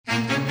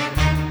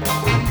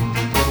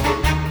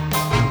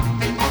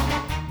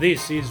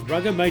This is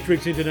Rugger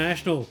Matrix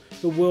International,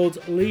 the world's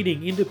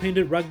leading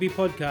independent rugby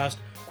podcast,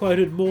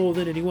 quoted more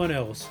than anyone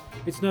else.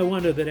 It's no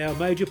wonder that our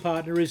major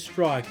partner is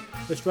Strike,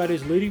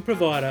 Australia's leading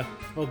provider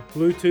of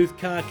Bluetooth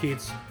car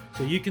kits,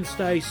 so you can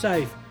stay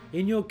safe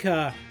in your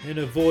car and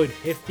avoid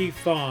hefty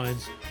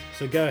fines.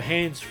 So go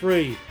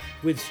hands-free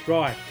with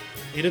Strike.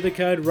 Enter the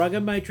code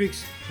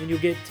RuggerMatrix and you'll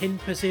get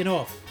 10%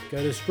 off.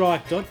 Go to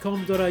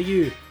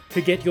strike.com.au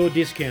to get your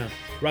discount.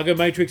 Rugger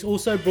Matrix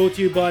also brought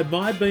to you by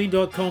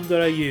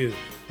mybean.com.au.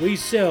 We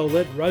sell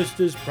at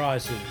roasters'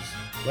 prices.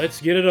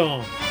 Let's get it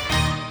on.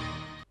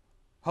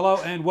 Hello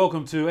and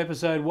welcome to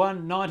episode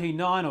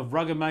 199 of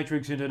Rugger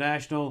Matrix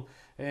International.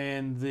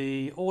 And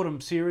the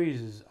autumn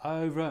series is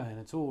over and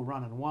it's all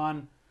run and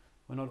won.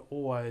 We're not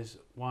always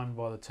won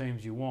by the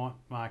teams you want.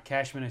 Mark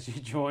Cashman, as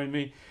you joined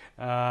me,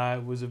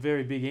 it was a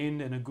very big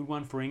end and a good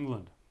one for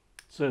England.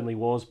 Certainly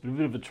was, but a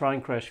bit of a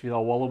train crash for the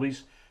old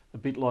Wallabies. A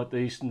bit like the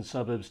Eastern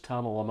Suburbs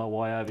Tunnel on my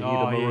way over here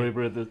to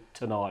Maroubra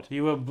tonight.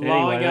 You were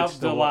blowing up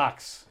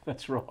Deluxe.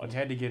 That's right. You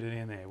had to get it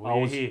in there. I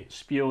was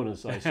spewing,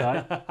 as they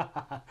say.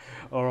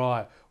 All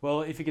right.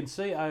 Well, if you can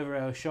see over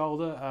our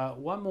shoulder,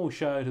 one more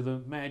show to the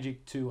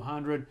Magic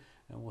 200,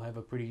 and we'll have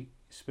a pretty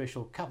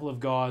special couple of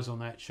guys on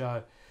that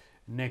show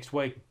next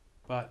week.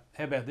 But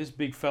how about this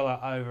big fella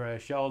over our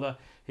shoulder?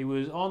 He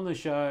was on the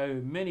show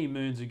many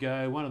moons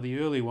ago, one of the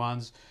early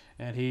ones,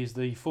 and he's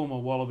the former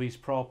Wallabies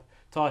prop,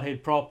 tight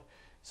head prop.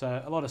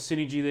 So a lot of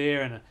synergy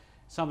there and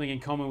something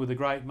in common with the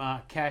great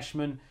Mark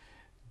Cashman.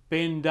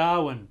 Ben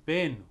Darwin.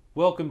 Ben,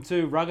 welcome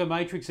to Rugger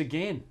Matrix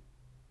again.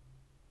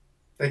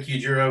 Thank you,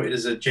 Juro. It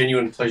is a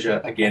genuine pleasure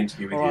again to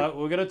be with you. All right,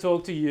 we're going to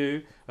talk to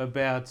you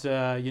about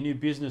your new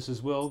business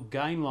as well,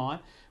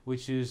 Gainline,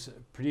 which is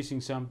producing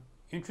some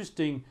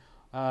interesting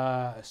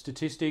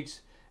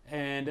statistics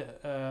and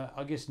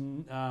I guess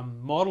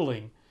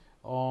modelling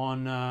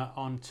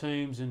on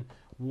teams and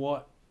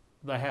what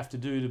they have to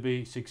do to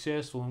be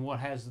successful and what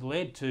has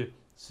led to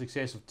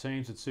success of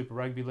teams at Super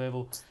Rugby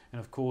level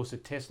and of course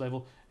at Test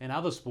level and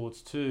other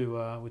sports too.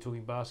 We're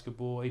talking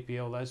basketball,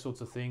 EPL, those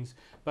sorts of things.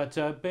 But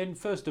Ben,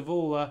 first of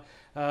all,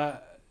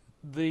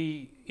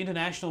 the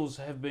internationals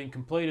have been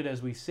completed,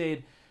 as we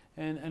said,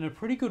 and a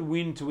pretty good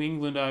win to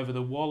England over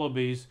the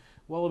Wallabies.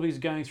 Wallabies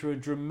going through a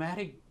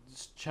dramatic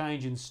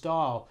change in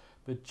style,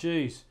 but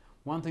geez,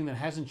 one thing that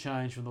hasn't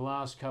changed from the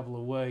last couple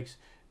of weeks,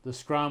 the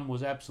scrum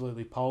was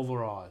absolutely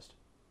pulverised.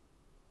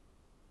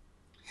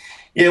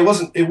 Yeah,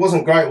 it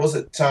wasn't great, was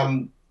it?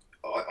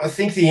 I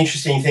think the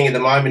interesting thing at the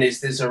moment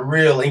is there's a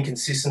real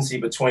inconsistency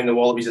between the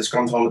Wallabies at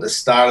scrum time at the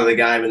start of the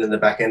game and then the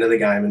back end of the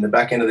game. And the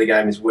back end of the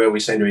game is where we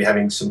seem to be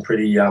having some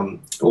pretty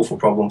awful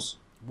problems.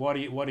 Why do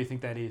you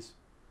think that is?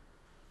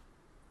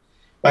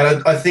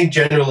 But I think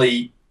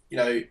generally,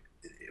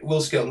 Will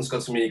Skelton's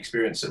got some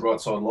experience at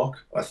right side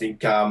lock. I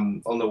think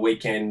on the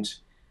weekend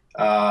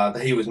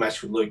he was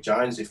matched with Luke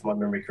Jones, if my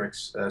memory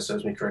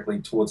serves me correctly,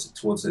 towards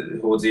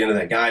the end of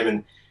that game.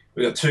 And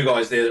we've got two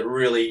guys there that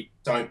really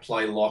don't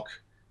play lock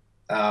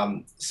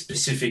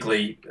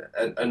specifically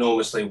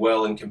enormously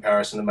well in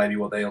comparison to maybe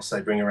what else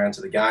they bring around to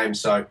the game.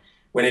 So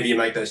whenever you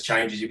make those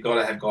changes, you've got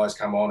to have guys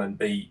come on and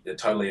be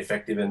totally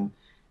effective. And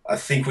I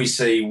think we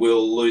see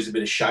Will lose a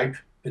bit of shape,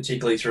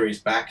 particularly through his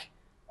back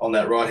on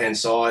that right-hand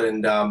side.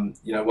 And,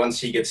 once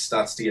he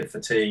starts to get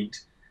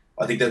fatigued,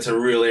 I think that's a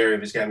real area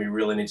of his game he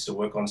really needs to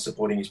work on,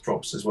 supporting his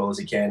props as well as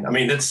he can. I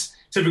mean, that's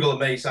typical of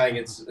me saying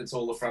it's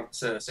all the front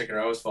second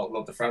row's fault,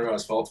 not the front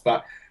row's fault.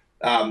 But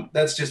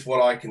that's just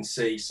what I can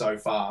see so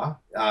far.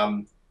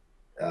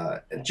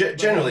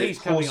 Generally, he's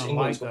coming on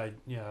late, though,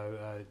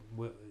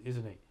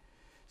 isn't he?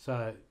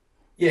 So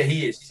yeah,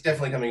 he is. He's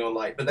definitely coming on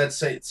late. But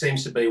it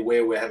seems to be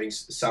where we're having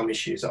some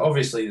issues.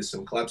 Obviously, there's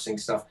some collapsing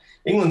stuff.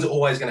 England's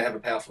always going to have a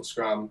powerful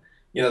scrum.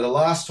 The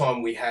last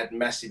time we had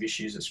massive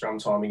issues at scrum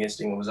time against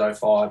England was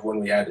 2005 when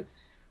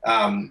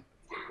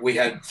we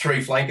had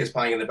three flankers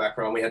playing in the back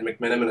row and we had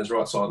McMenamin as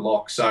right side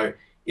lock. So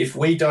if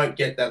we don't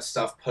get that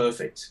stuff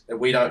perfect and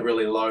we don't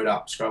really load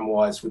up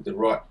scrum-wise with the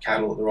right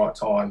cattle at the right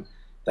time,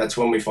 that's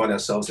when we find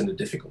ourselves into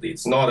difficulty.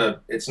 It's not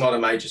a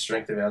major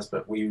strength of ours,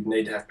 but we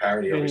need to have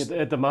parity, obviously.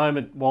 At the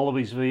moment,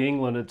 Wallabies v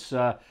England,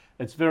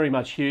 it's very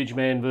much huge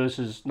man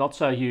versus not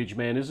so huge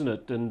man, isn't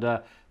it? And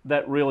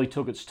that really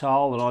took its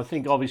toll. And I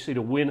think obviously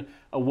to win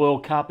a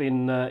World Cup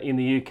in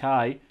the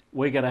UK,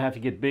 we're going to have to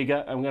get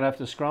bigger and we're going to have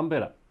to scrum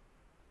better.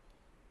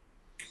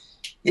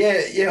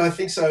 Yeah, I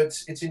think so.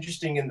 It's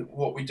interesting, and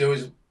what we do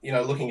is,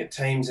 looking at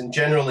teams, and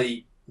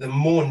generally the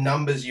more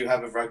numbers you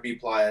have of rugby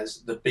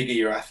players, the bigger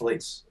your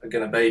athletes are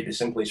going to be,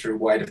 simply through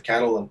weight of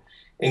cattle. And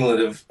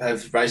England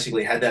have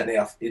basically had that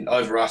now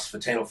over us for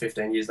 10 or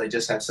 15 years. They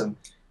just have some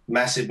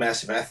massive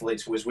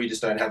athletes, whereas we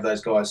just don't have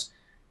those guys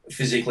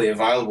physically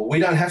available. We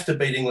don't have to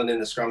beat England in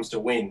the scrums to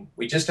win.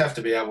 We just have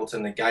to be able to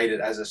negate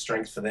it as a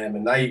strength for them.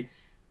 And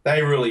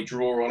they really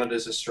draw on it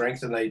as a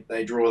strength, and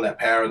they draw on that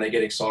power and they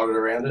get excited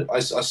around it. I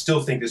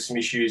still think there's some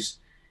issues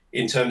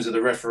in terms of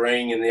the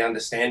refereeing and the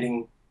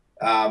understanding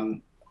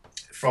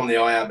from the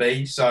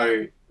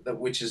IRB,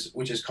 which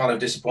is kind of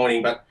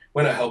disappointing. But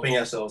we're not helping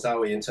ourselves, are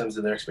we, in terms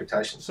of their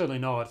expectations? Certainly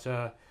not.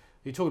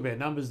 You talk about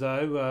numbers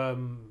though.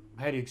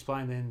 How do you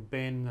explain then,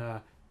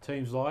 Ben,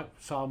 teams like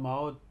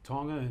Samoa,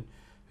 Tonga,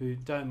 who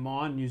don't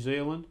mind New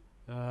Zealand?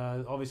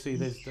 Obviously,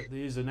 there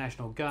is a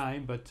national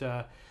game, but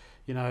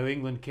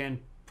England can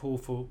pull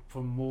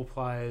from more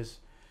players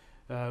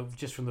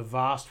just from the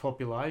vast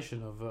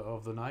population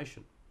of the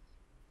nation.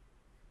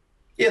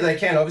 Yeah, they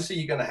can. Obviously,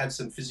 you're going to have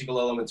some physical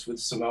elements with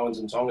Samoans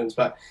and Tongans,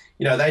 but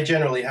they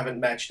generally haven't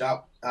matched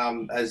up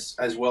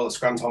as well at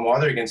scrum time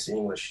either against the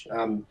English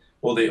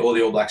or the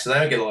All Blacks. So they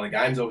don't get a lot of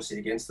games, obviously,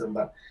 against them.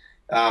 But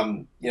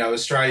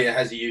Australia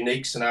has a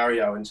unique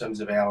scenario in terms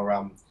of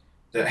our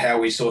how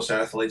we source our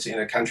athletes in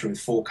a country with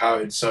 4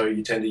 codes. So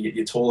you tend to get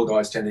your taller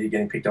guys tend to be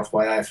getting picked off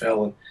by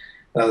AFL and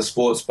other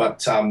sports.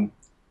 But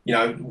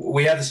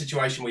we have the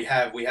situation we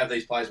have. We have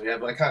these players we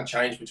have, but they can't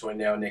change between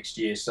now and next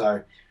year.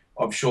 So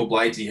I'm sure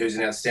Bladesy, who's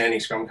an outstanding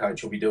scrum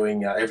coach, will be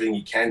doing everything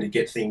he can to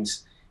get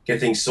things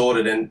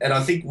sorted. And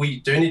I think we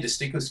do need to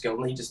stick with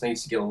Skelton. He just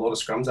needs to get a lot of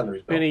scrums under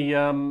his belt. Benny,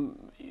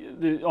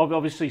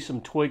 obviously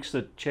some tweaks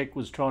that Czech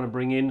was trying to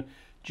bring in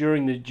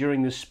during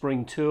the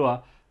spring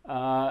tour.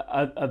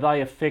 Are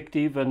they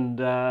effective? And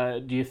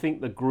do you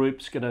think the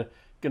group's going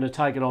to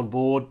take it on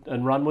board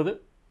and run with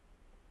it?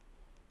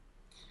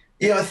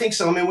 Yeah, I think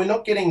so. I mean, we're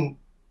not getting.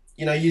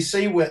 You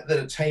see that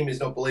a team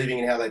is not believing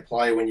in how they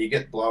play when you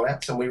get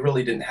blowouts, and we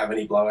really didn't have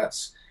any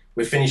blowouts.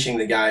 We're finishing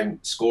the game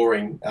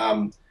scoring.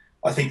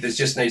 I think there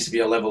just needs to be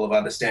a level of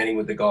understanding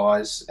with the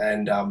guys,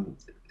 and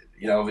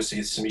obviously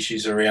there's some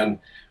issues around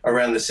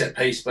the set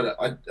piece, but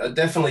I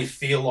definitely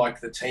feel like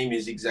the team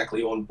is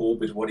exactly on board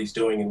with what he's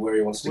doing and where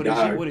he wants to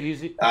go. What do you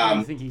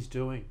think he's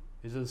doing?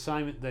 Is it the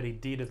same that he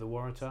did at the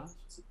Waratahs?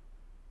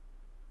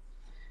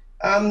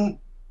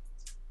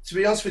 To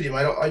be honest with you,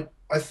 mate,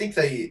 I think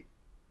they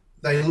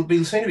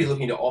seem to be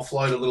looking to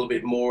offload a little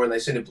bit more, and they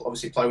seem to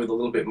obviously play with a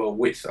little bit more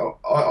width.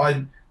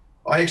 I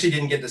actually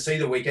didn't get to see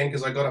the weekend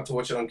because I got up to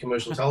watch it on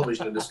commercial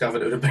television and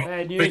discovered it would have been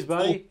bad news,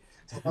 buddy.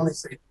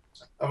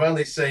 I've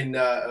only seen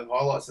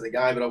highlights of the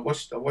game, but I've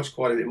watched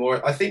quite a bit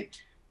more. I think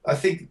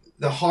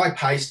the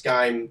high-paced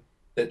game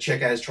that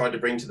Cheika has tried to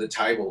bring to the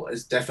table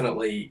is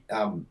definitely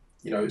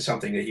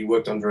something that he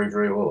worked on very,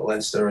 very well at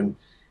Leinster, and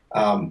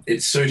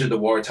it suited the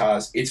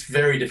Waratahs. It's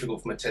very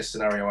difficult from a test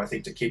scenario, I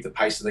think, to keep the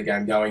pace of the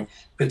game going,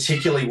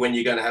 particularly when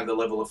you're going to have the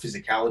level of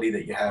physicality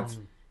that you have.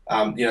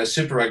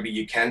 Super Rugby,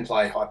 you can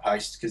play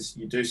high-paced because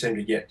you do seem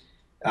to get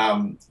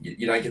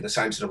you don't get the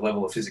same sort of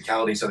level of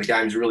physicality, so the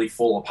games really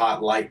fall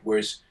apart late,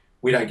 whereas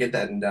we don't get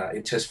that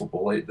in Test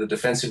football. The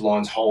defensive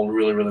lines hold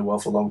really, really well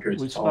for long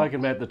periods of time. We've spoken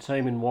about the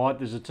team in white.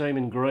 There's a team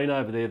in green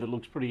over there that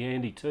looks pretty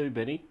handy too,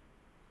 Benny.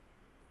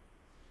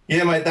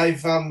 Yeah, mate,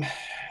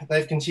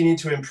 they've continued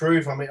to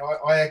improve. I mean,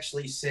 I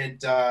actually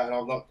said, and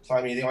I'm not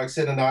claiming anything, I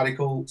said in an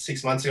article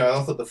 6 months ago,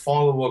 I thought the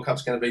final of the World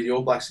Cup's going to be the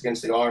All Blacks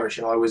against the Irish,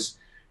 and I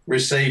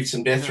received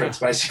some death threats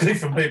basically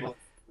from people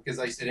because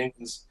they said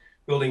England's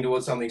building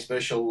towards something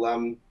special.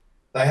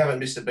 They haven't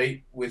missed a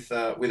beat with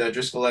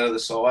O'Driscoll out of the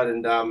side,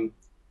 and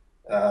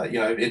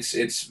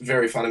it's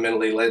very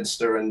fundamentally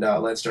Leinster and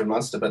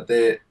Munster, but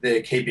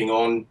they're keeping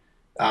on.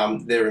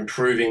 They're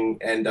improving,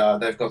 and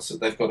they've got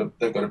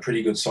a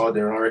pretty good side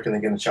there, and I reckon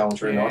they're going to challenge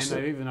very nicely.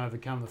 And they've even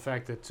overcome the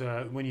fact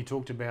that when you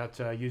talked about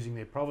using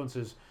their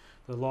provinces,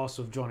 the loss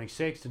of Johnny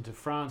Sexton to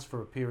France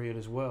for a period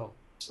as well.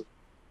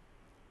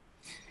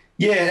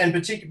 Yeah,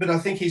 but I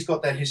think he's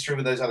got that history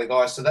with those other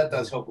guys, so that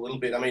does help a little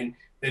bit. I mean,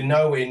 they're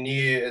nowhere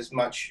near as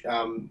much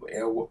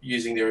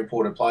using their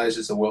imported players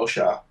as the Welsh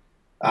are.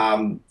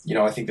 I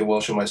think the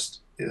Welsh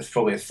there's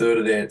probably a third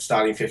of their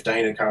starting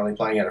 15 are currently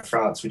playing out of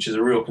France, which is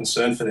a real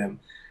concern for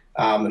them.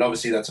 And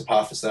obviously that's a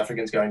path for South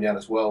Africans going down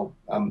as well.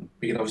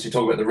 We can obviously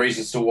talk about the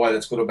reasons to why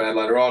that's good or bad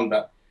later on,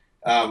 but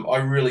I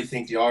really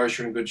think the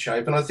Irish are in good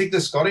shape, and I think the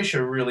Scottish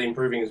are really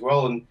improving as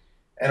well. And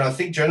I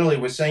think generally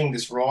we're seeing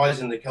this rise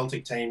in the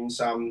Celtic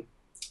teams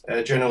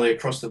generally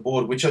across the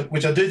board, which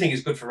I do think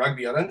is good for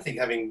rugby. I don't think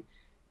having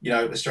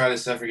Australia,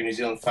 South Africa, New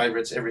Zealand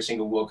favourites every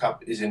single World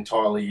Cup is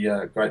entirely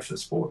great for the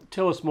sport.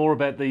 Tell us more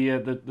about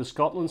the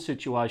Scotland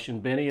situation,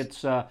 Benny.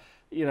 It's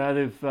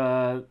they've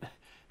got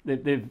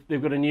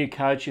a new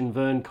coach in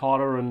Vern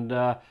Cotter,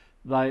 and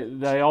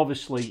they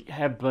obviously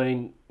have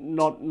been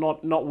not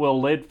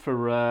well led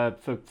for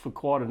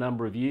quite a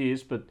number of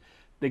years, but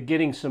they're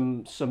getting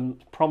some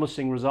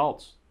promising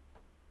results.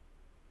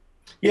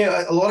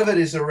 Yeah, a lot of it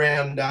is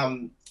around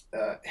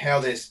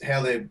how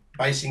they're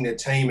basing their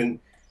team, and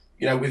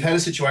we've had a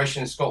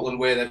situation in Scotland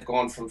where they've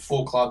gone from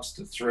 4 clubs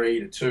to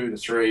 3 to 2 to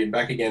 3 and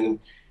back again,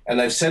 and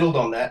they've settled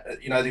on that.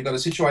 They've got a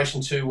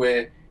situation too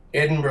where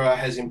Edinburgh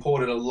has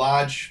imported a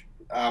large.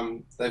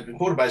 They've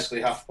imported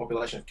basically half the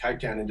population of Cape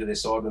Town into their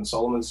side when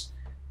Solomons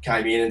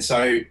came in, and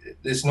so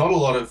there's not a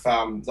lot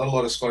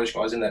of Scottish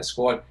guys in that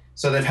squad.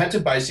 So they've had to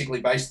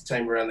basically base the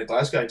team around the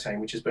Glasgow team,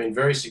 which has been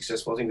very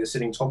successful. I think they're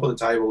sitting top of the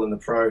table in the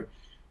Pro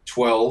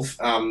 12,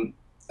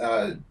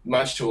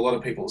 much to a lot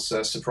of people's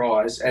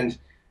surprise. And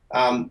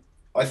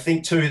I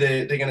think too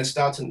they're going to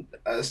start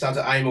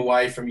to aim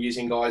away from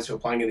using guys who are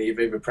playing in the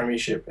Aviva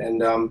Premiership,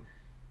 and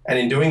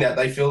in doing that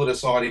they fielded a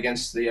side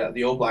against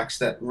the All Blacks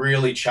that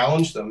really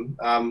challenged them.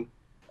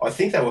 I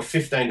think they were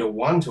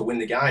 15-1 to win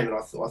the game, and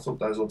I thought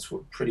those odds were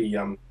pretty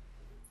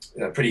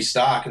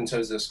stark in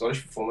terms of their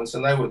Scottish performance,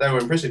 and they were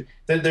impressive.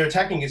 Their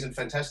attacking isn't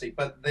fantastic,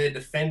 but they're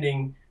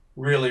defending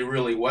really,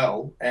 really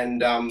well,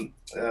 and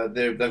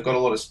they've got a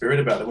lot of spirit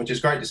about them, which is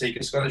great to see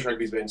because Scottish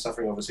rugby's been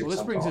suffering obviously. Well,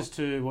 this brings us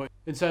to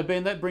and so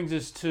Ben, that brings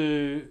us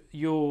to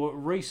your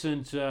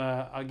recent,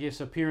 I guess,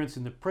 appearance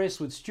in the press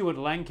with Stuart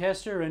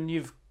Lancaster, and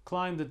you've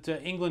claimed that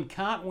England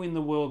can't win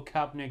the World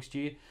Cup next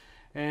year,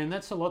 and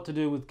that's a lot to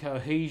do with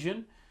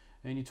cohesion.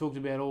 And you talked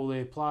about all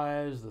their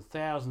players, the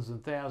thousands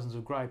and thousands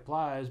of great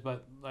players,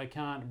 but they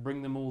can't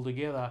bring them all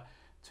together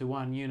to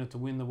one unit to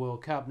win the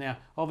World Cup. Now,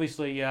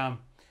 obviously,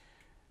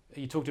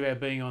 you talked about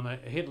being on the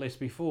hit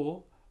list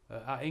before.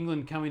 Are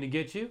England coming to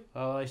get you?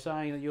 Are they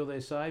saying that you're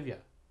their saviour?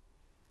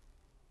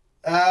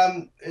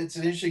 It's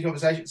an interesting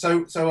conversation.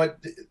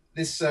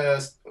 This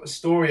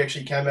story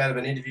actually came out of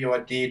an interview I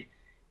did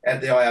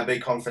at the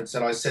IRB conference,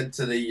 and I said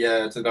to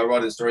the guy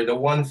writing the story, the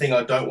one thing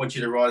I don't want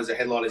you to write as a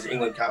headline is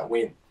England can't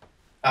win.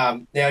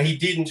 Now he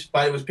didn't,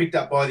 but it was picked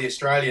up by the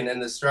Australian,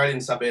 and the Australian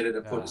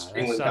sub-editor put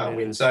England can't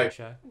win. So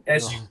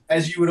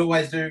as you would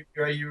always do,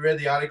 you read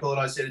the article,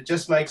 and I said it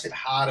just makes it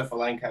harder for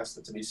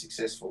Lancaster to be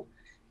successful,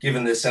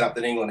 given the setup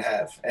that England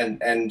have.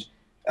 And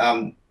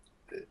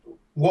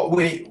what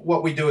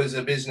we do as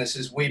a business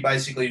is we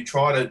basically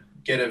try to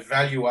get a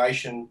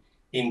valuation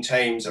in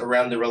teams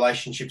around the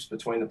relationships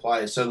between the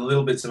players. So the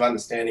little bits of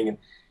understanding, and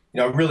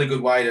a really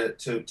good way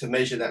to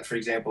measure that, for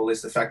example,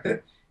 is the fact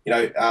that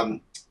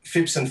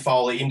Phipps and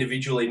Foley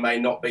individually may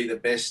not be the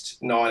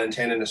best 9 and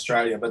 10 in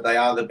Australia, but they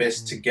are the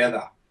best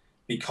together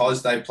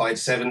because they played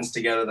sevens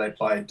together. They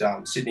played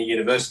Sydney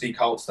University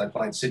Colts, they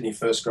played Sydney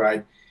first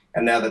grade,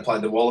 and now they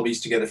played the Wallabies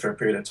together for a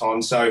period of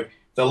time. So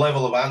the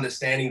level of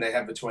understanding they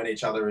have between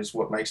each other is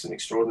what makes them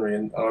extraordinary.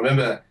 And I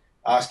remember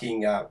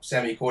asking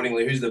Sammy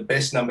Cordingley, who's the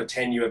best number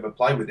 10 you ever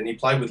played with? And he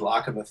played with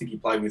Larkham. I think he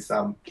played with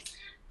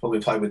probably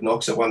played with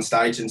Knox at one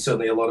stage, and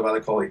certainly a lot of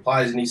other quality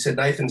players. And he said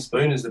Nathan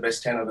Spoon is the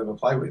best 10 I've ever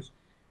played with.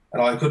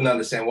 And I couldn't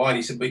understand why. And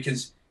he said,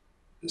 because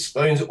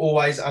Spoon's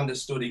always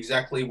understood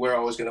exactly where I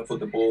was going to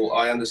put the ball.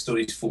 I understood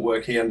his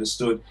footwork. He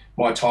understood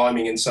my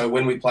timing. And so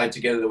when we played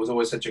together, there was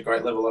always such a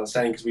great level of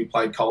understanding because we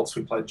played Colts,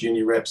 we played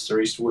junior reps to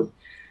Eastwood,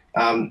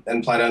 and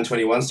played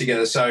under-21s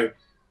together. So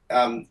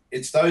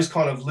it's those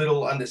kind of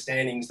little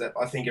understandings that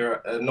I think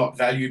are not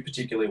valued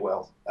particularly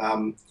well.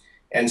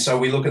 And so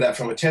we look at that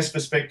from a test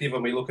perspective,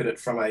 and we look at it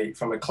from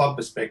a club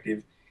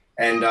perspective.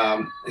 And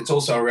it's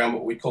also around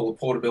what we call the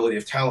portability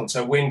of talent.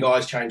 So when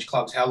guys change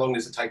clubs, how long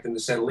does it take them to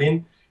settle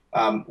in?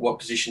 What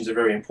positions are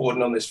very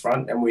important on this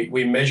front? And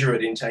we measure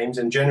it in teams.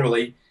 And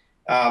generally,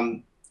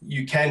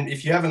 you can,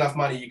 if you have enough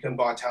money, you can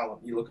buy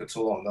talent. You look at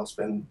Toulon, they'll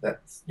spend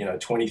that,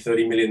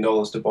 $20-30 million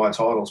to buy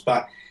titles.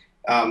 But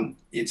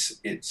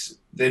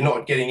they're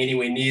not getting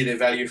anywhere near their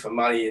value for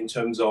money in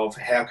terms of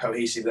how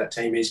cohesive that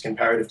team is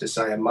comparative to,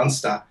 say, a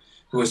Munster,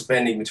 who are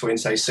spending between,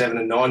 say, $7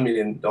 and $9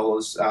 million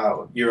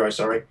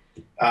euro,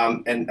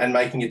 and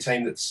making a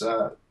team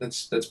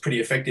that's pretty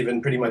effective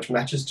and pretty much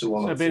matches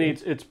Toulon. So Benny,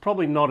 it's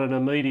probably not an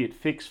immediate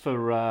fix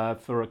for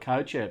a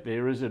coach out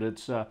there, is it?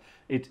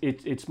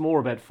 It's more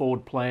about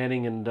forward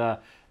planning, and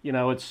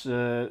it's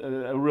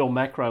a real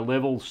macro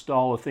level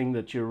style of thing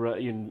that you're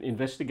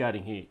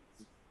investigating here.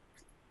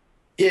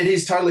 Yeah, it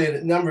is totally.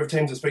 A number of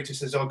teams I speak to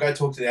says, "Oh, go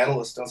talk to the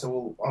analyst." And I said,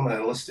 "Well, I'm an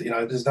analyst.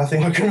 There's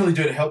nothing I can really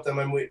do to help them."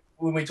 And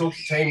when we talk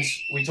to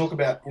teams, we talk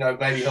about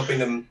maybe helping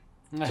them.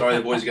 Sorry,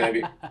 the boys are going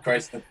a bit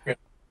crazy.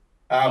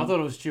 I thought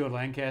it was Stuart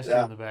Lancaster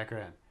in the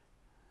background.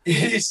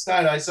 Yes,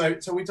 no.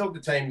 So we talk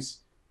to teams.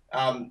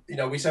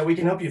 We say we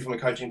can help you from a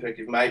coaching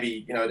perspective,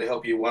 maybe to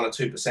help you 1 or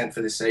 2%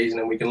 for this season,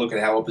 and we can look at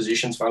how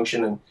oppositions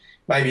function, and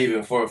maybe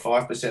even 4 or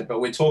 5%. But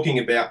we're talking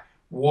about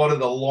what are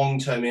the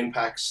long-term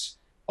impacts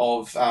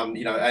of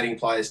adding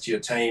players to your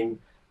team.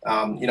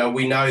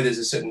 We know there's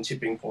a certain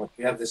tipping point.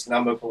 We have this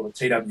number called a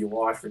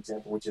TWI, for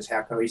example, which is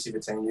how cohesive a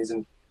team is,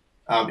 and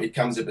it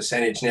comes a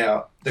percentage.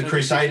 Now, the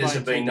Crusaders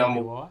have been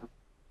number one.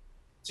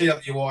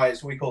 TWI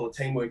is we call a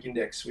teamwork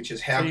index, which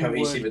is how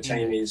cohesive a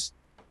team is.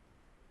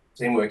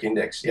 Teamwork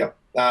index, yep.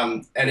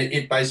 And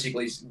it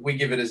basically, we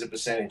give it as a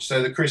percentage.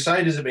 So the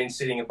Crusaders have been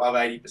sitting above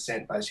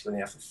 80% basically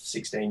now for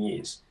 16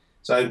 years.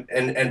 So,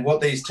 and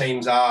what these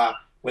teams are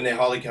when they're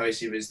highly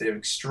cohesive is they're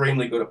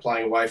extremely good at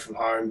playing away from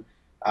home.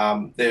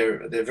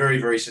 They're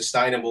very, very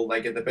sustainable. They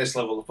get the best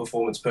level of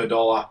performance per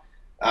dollar.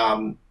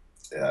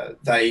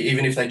 They,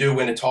 even if they do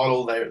win a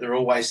title, they're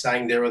always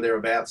staying there or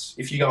thereabouts.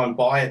 If you go and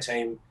buy a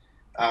team,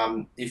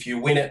 if you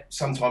win it,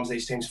 sometimes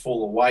these teams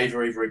fall away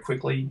very, very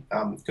quickly.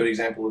 Good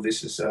example of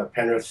this is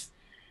Penrith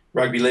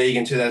Rugby League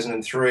in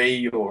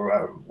 2003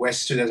 or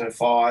West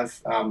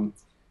 2005.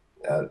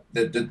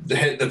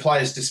 The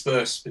players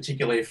disperse,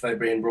 particularly if they've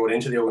been brought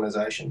into the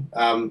organisation.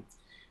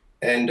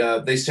 And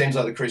these teams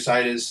like the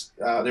Crusaders,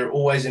 they're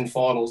always in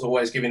finals,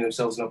 always giving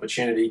themselves an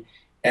opportunity.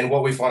 And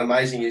what we find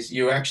amazing is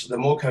the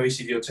more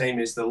cohesive your team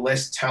is, the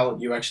less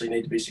talent you actually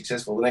need to be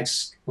successful, the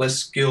less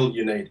skill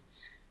you need.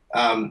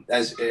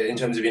 as in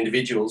terms of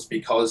individuals,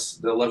 because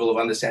the level of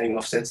understanding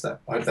offsets that.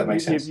 I hope that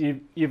makes sense.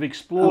 You've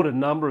explored a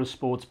number of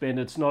sports, Ben.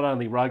 It's not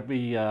only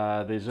rugby.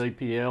 There's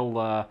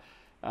EPL,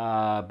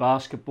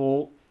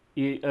 basketball.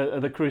 Are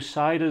the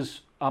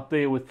Crusaders up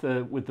there with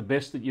the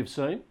best that you've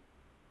seen?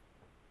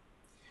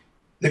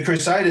 The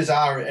Crusaders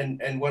are,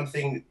 and one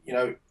thing,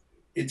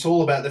 it's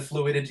all about the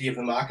fluidity of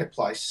the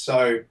marketplace.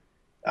 So,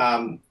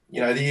 the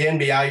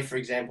NBA, for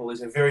example,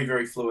 is a very,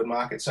 very fluid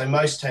market. So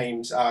most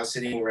teams are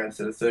sitting around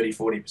sort of 30,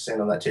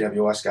 40% on that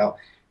TWI scale.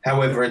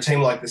 However, a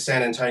team like the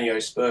San Antonio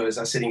Spurs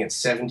are sitting at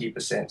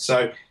 70%.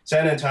 So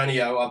San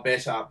Antonio are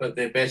better, but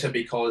they're better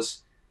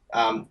because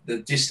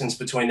the distance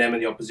between them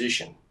and the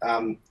opposition.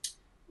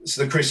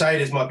 So the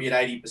Crusaders might be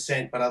at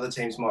 80%, but other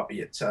teams might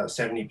be at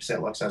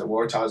 70%, like say the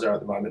Waratahs are at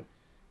the moment.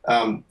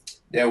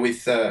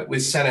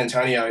 With San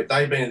Antonio,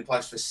 they've been in the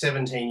place for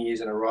 17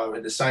 years in a row,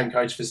 had the same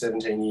coach for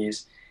 17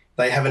 years.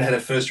 They haven't had a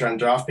first-round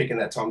draft pick in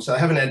that time, so they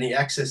haven't had any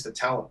access to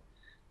talent.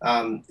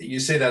 You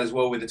see that as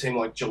well with a team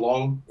like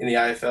Geelong in the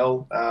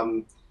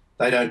AFL.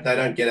 They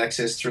don't get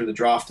access through the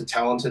draft to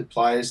talented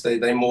players.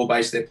 They more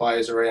base their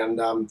players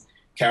around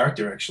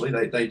character.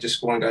 Actually, they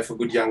just want to go for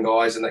good young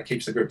guys, and that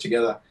keeps the group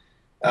together.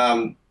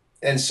 So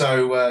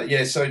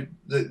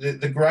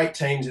the great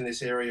teams in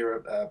this area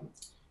are,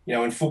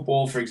 in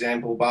football, for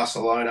example,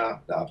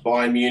 Barcelona,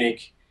 Bayern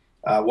Munich,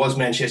 was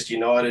Manchester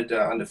United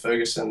under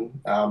Ferguson,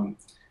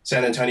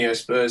 San Antonio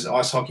Spurs,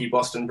 ice hockey,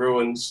 Boston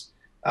Bruins.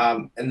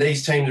 And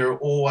these teams are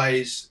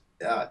always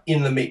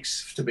in the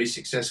mix to be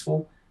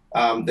successful.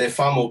 They're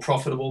far more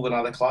profitable than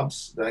other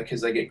clubs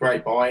because they get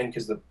great buy-in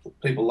because the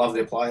people love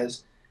their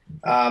players.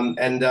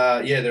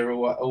 They're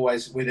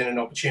always within an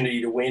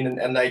opportunity to win,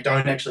 and they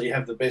don't actually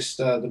have the best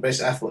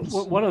athletes.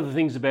 Well, one of the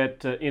things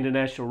about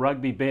international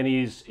rugby, Ben,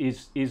 is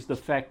the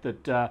fact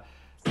that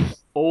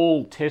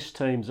all test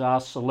teams are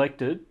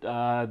selected.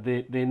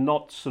 They're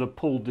not sort of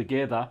pulled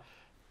together,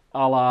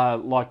 a la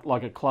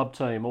like a club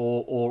team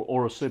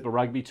or a Super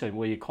Rugby team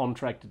where you're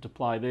contracted to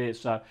play there.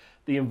 So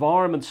the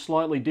environment's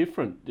slightly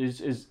different.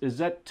 Is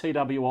that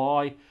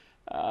TWI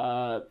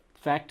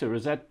factor?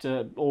 Has that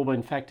all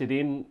been factored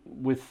in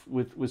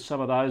with some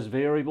of those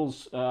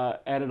variables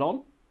added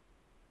on?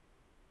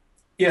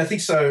 Yeah, I think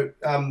so.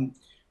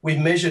 We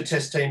measure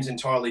test teams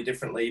entirely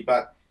differently,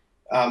 but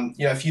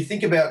if you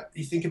think about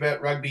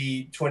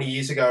rugby 20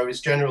 years ago,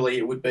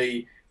 it would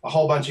be a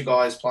whole bunch of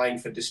guys playing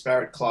for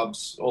disparate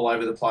clubs all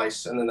over the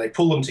place, and then they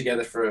pull them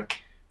together for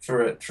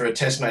a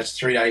test match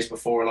 3 days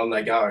before, and on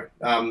they go.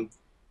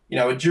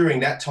 During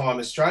that time,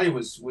 Australia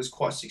was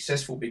quite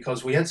successful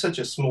because we had such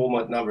a small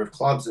number of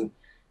clubs, and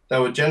they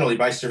were generally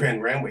based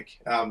around Randwick,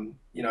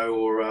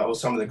 or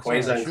some of the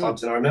Queensland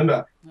clubs. And I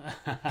remember,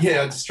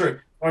 yeah, it's true.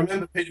 I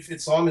remember Peter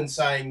Fitzsimons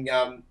saying,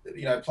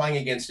 playing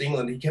against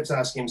England, he kept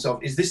asking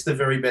himself, is this the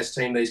very best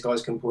team these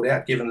guys can put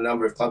out, given the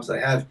number of clubs they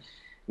have?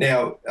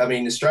 Now, I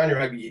mean, Australian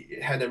rugby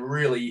had a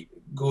really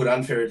good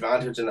unfair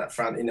advantage in that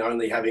front in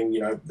only having,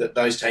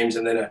 those teams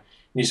and then a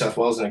New South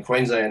Wales and a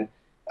Queensland.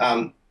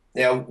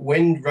 Now,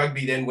 when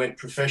rugby then went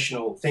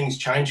professional, things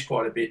changed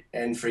quite a bit.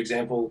 And, for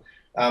example,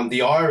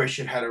 the Irish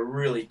have had a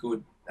really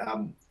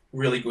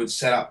good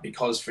setup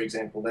because, for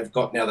example, they've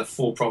got now the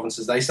 4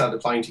 provinces. They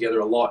started playing together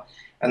a lot.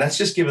 And that's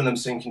just given them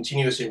some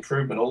continuous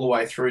improvement all the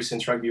way through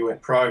since rugby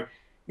went pro.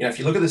 If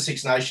you look at the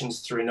Six Nations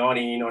through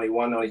 90,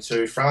 91,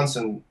 92, France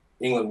and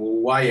England were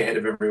way ahead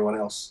of everyone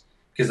else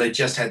because they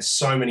just had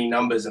so many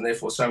numbers and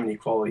therefore so many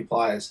quality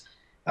players.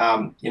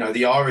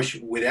 The Irish,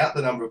 without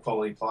the number of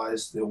quality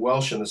players, the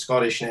Welsh and the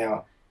Scottish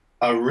now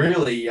are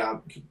really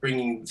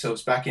bringing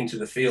themselves back into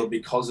the field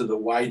because of the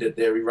way that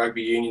their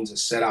rugby unions are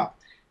set up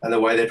and the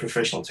way their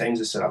professional teams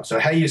are set up. So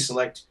how you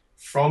select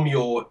from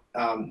your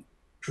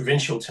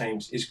provincial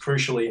teams is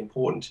crucially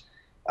important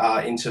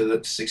into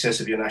the success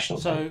of your national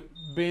team. So,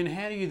 Ben,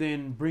 how do you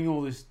then bring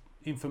all this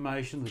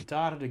information, the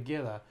data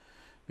together?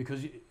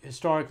 Because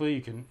historically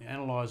you can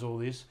analyse all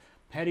this.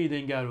 How do you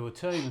then go to a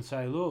team and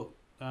say, look,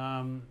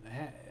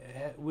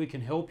 we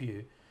can help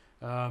you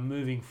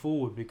moving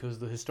forward? Because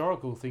the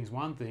historical thing's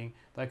one thing,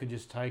 they could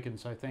just take and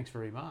say, thanks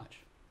very much.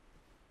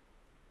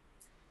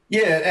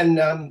 Yeah,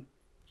 and,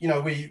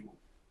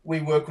 we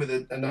work with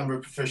a number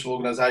of professional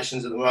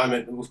organisations at the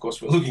moment, and of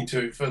course we're looking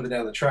to further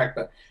down the track,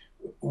 but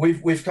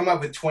we've come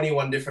up with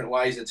 21 different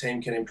ways a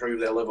team can improve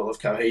their level of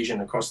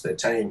cohesion across their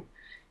team.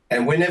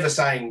 And we're never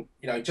saying,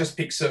 just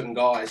pick certain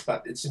guys,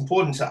 but it's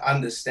important to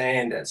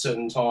understand at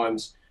certain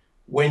times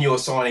when you're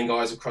signing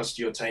guys across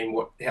to your team,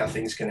 how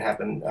things can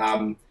happen.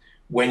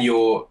 When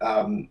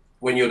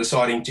you're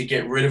deciding to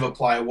get rid of a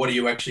player, what are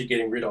you actually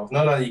getting rid of?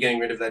 Not only are you getting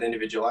rid of that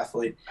individual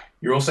athlete,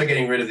 you're also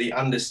getting rid of the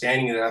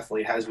understanding that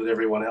athlete has with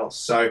everyone else.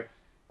 So,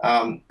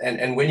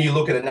 and when you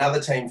look at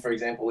another team, for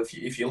example,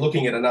 if you're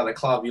looking at another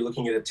club, you're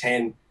looking at a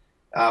 10,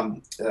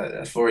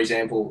 for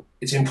example,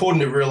 it's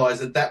important to realise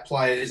that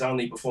player is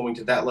only performing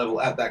to that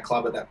level at that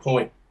club at that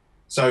point.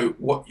 So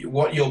what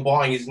you're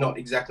buying is not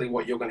exactly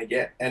what you're going to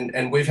get.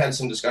 And we've had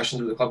some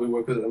discussions with the club we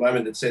work with at the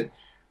moment that said,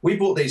 we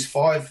bought these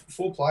 4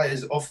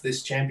 players off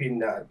this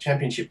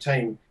championship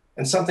team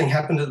and something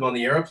happened to them on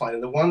the aeroplane,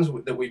 and the ones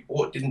that we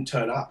bought didn't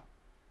turn up.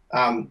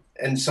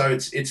 And so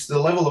it's the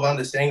level of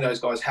understanding those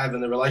guys have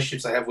and the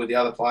relationships they have with the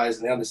other players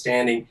and the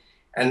understanding.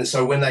 And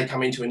so when they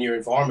come into a new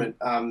environment,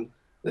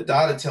 the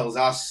data tells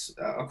us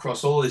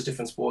across all these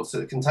different sports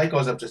that it can take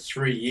guys up to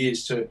 3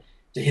 years to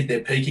hit their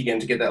peak again,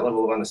 to get that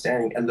level of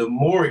understanding. And the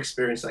more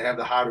experience they have,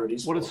 the harder it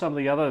is. What are some of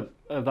the other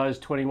of those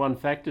 21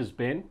 factors,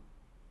 Ben?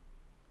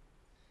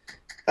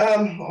 I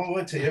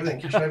won't tell you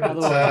everything,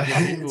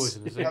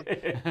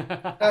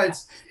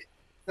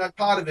 but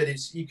part of it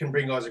is you can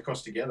bring guys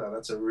across together.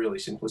 That's a really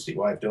simplistic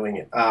way of doing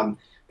it. Part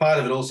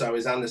of it also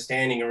is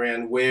understanding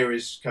around where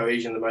is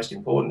cohesion the most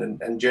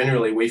important, and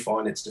generally we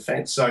find it's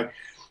defence. So,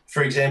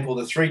 for example,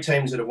 the 3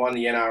 teams that have won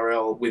the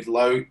NRL with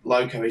low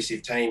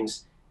cohesive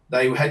teams,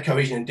 they had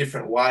cohesion in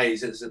different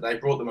ways, is that they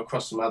brought them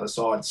across from other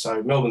sides.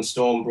 So Melbourne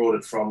Storm brought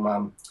it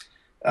from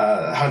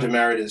Hunter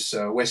Mariners,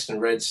 Western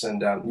Reds,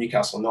 and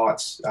Newcastle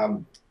Knights.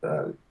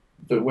 The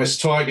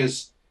West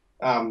Tigers,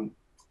 they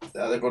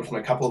brought it from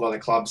a couple of other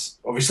clubs.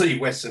 Obviously,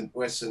 Western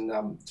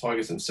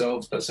Tigers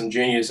themselves, but some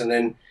juniors. And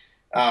then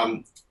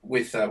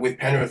with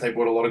Penrith, they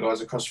brought a lot of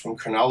guys across from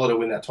Cronulla to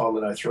win that title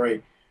in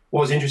 2003.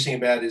 What was interesting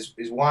about it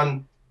is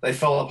one, they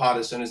fell apart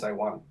as soon as they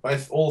won.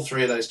 All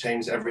 3 of those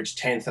teams averaged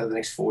 10th over the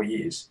next 4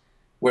 years,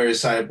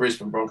 whereas say at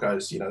Brisbane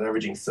Broncos, they're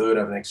averaging 3rd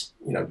over the next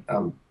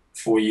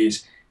 4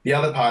 years. The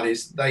other part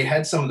is they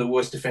had some of the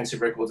worst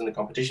defensive records in the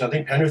competition. I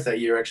think Penrith that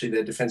year, actually,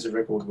 their defensive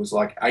record was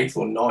like 8th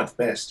or 9th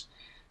best.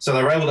 So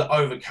they were able to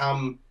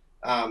overcome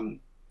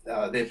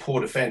their poor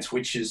defence,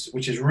 which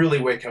is really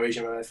where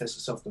cohesion manifests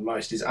itself the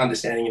most, is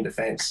understanding in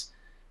defence.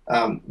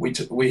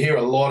 We hear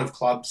a lot of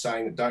clubs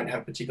saying that don't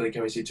have particularly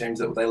cohesive teams,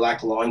 that they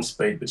lack line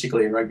speed,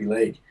 particularly in rugby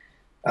league.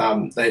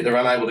 They're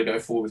unable to go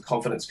forward with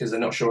confidence because they're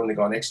not sure on the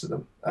guy next to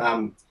them.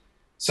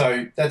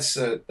 So that's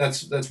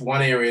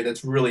one area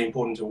that's really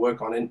important to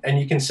work on, and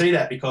you can see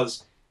that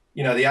because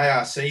the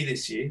ARC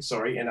this year,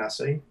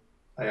 NRC,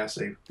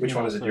 which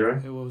one is it, Jiro?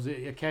 It was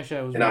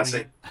Casho was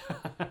NRC.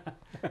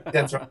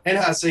 That's right.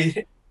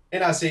 NRC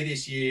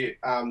this year,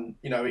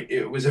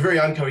 it was a very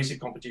uncohesive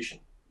competition.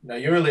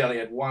 You really only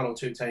had 1 or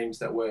 2 teams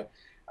that were,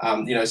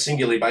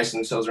 singularly basing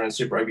themselves around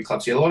Super Rugby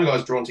clubs. So you had a lot of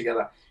guys drawn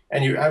together,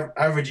 and you're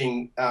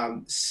averaging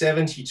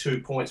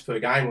 72 points per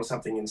game or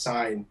something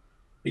insane,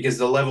 because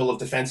the level of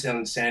defensive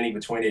understanding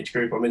between each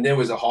group. I mean, there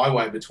was a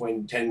highway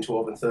between 10,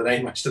 12 and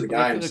 13 most of the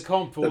games. The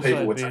comp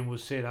also, Ben,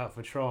 was set up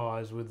for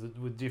tries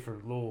with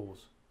different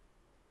laws.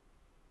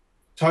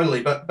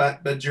 Totally,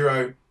 but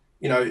Jiro,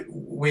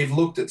 we've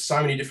looked at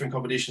so many different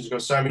competitions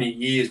across so many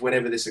years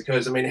whenever this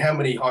occurs. I mean, how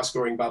many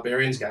high-scoring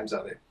Barbarians games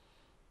are there?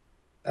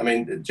 I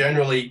mean,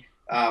 generally,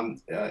 all-star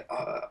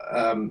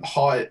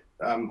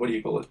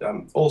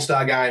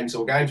games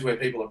or games where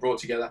people are brought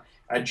together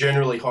are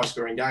generally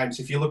high-scoring games.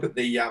 If you look at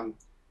the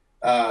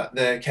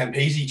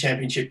Campese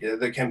Championship,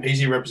 the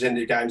Campese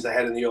representative games they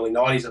had in the early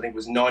 90s, I think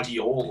was 90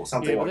 all or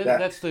something like that.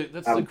 That's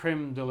the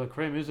creme de la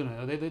creme, isn't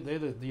it? They're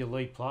the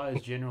elite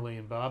players generally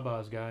in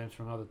Barbars games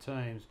from other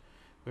teams,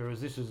 whereas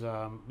this is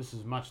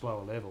much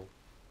lower level.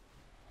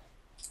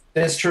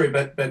 That's true,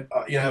 but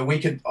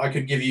I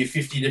could give you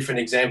 50 different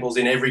examples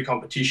in every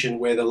competition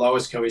where the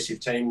lowest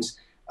cohesive teams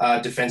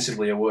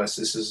defensively are worse.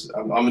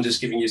 I'm just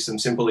giving you some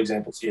simple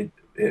examples here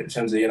in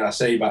terms of the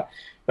NRC,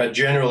 but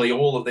generally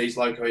all of these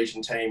low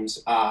cohesion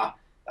teams are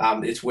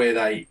it's where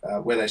they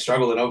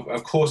struggle. And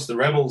of course the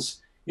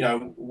Rebels,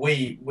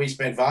 we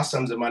spent vast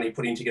sums of money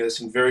putting together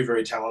some very,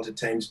 very talented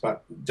teams,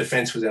 but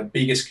defence was our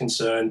biggest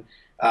concern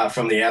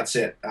from the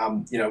outset.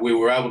 We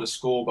were able to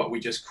score, but we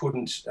just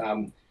couldn't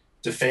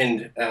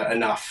defend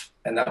enough,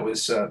 and that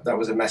was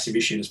a massive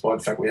issue, despite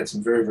the fact we had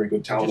some very, very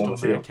good talent on the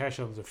field. Cash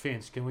on the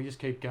defence. Can we just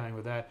keep going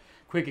with that?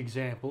 Quick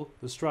example: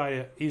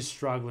 Australia is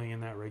struggling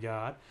in that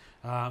regard,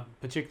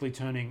 particularly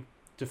turning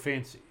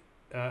defence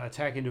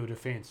attack into a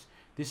defence.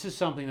 This is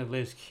something that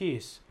Les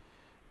Kiss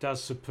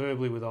does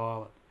superbly with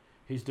Ireland.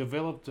 He's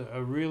developed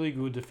a really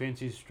good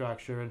defensive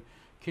structure, and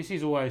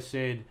Kissy's always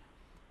said,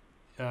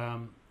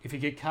 if you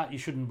get cut, you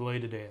shouldn't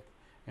bleed to death.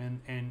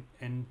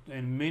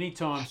 And many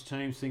times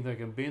teams think they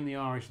can bend the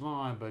Irish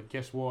line, but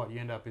guess what? You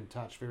end up in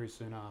touch very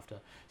soon after.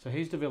 So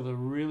he's developed a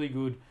really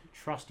good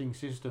trusting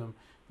system,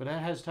 but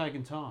that has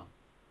taken time.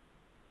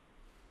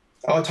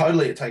 Oh,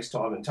 totally, it takes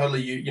time, and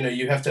totally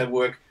you have to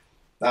work,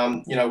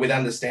 with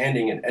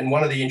understanding. And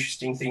one of the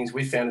interesting things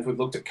we've found, if we've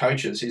looked at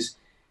coaches, is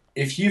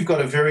if you've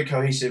got a very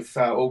cohesive,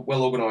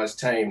 well-organised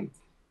team,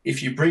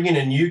 if you bring in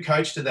a new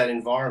coach to that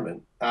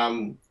environment,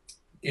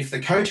 if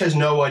the coach has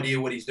no idea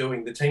what he's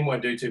doing, the team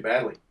won't do too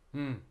badly.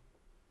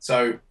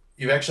 So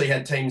you've actually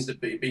had teams that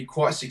be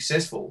quite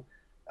successful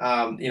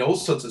in all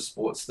sorts of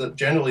sports. That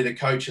generally the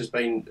coach has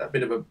been a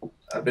bit of a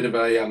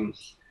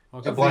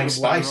blank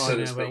space, so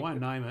to speak. I won't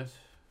name it.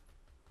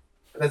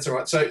 That's all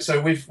right.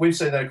 So we've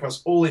seen that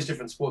across all these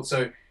different sports.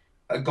 So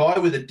a guy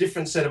with a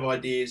different set of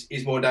ideas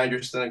is more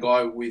dangerous than a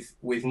guy with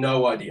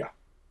no idea.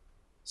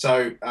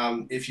 So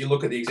if you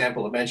look at the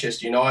example of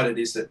Manchester United,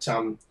 is that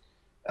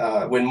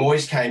when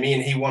Moyes came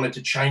in, he wanted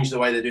to change the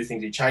way they do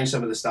things. He changed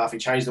some of the stuff. He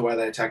changed the way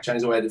they attacked,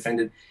 changed the way they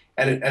defended.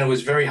 And it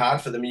was very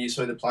hard for them. You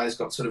saw the players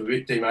got sort of a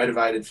bit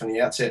demotivated from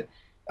the outset.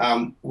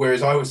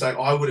 Whereas I would say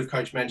I would have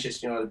coached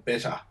Manchester United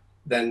better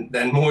than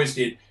Moyes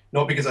did.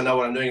 Not because I know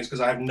what I'm doing, it's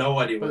because I have no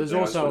idea what I'm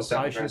doing. But there's also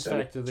a patience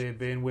factor there,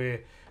 Ben, where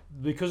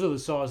because of the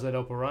size of that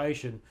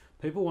operation,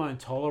 people won't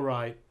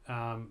tolerate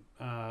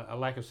a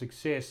lack of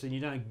success, and you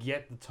don't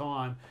get the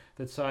time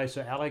that, say,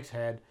 Sir Alex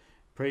had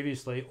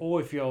previously. Or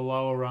if you're a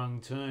lower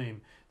rung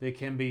team, there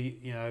can be,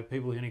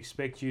 people who can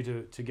expect you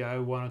to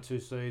go 1 or 2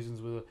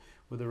 seasons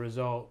with a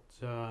result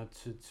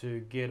to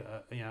get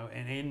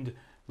an end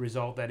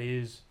result that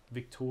is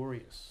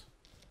victorious.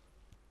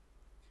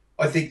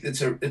 I think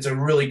it's a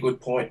really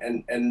good point,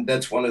 and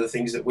that's one of the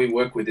things that we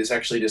work with is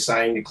actually just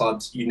saying to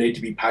clubs, you need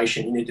to be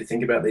patient, you need to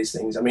think about these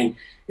things. I mean,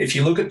 if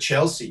you look at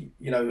Chelsea,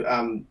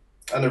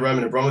 under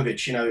Roman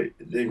Abramovich,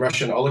 the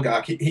Russian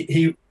oligarch,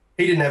 he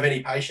didn't have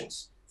any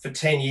patience for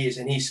 10 years,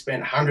 and he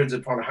spent hundreds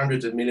upon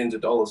hundreds of millions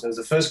of dollars. And it was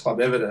the first club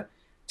ever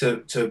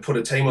to put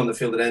a team on the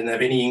field that didn't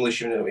have any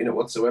English in it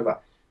whatsoever.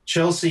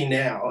 Chelsea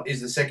now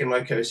is the second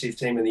most cohesive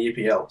team in the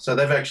EPL, so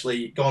they've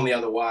actually gone the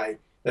other way.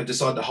 They've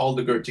decided to hold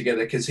the group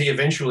together because he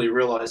eventually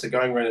realised that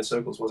going around in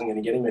circles wasn't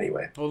going to get him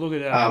anywhere. Well, look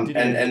at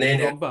and then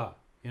Drogba,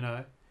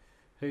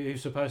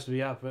 who's supposed to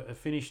be up,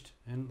 finished,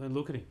 and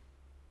look at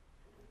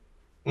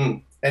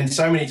him. And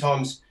so many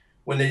times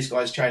when these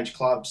guys change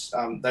clubs,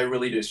 they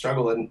really do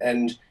struggle.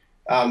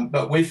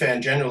 But we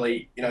found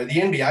generally, the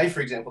NBA, for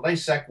example, they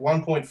sack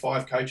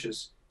 1.5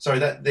 coaches. So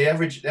that the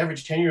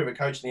average tenure of a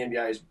coach in the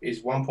NBA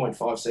is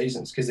 1.5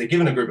 seasons because they're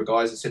given a group of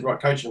guys that said,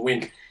 right, coach and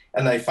win.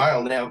 And they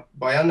fail. Now,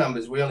 by our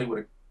numbers, we only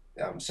would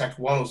have sacked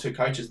 1 or 2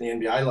 coaches in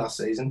the NBA last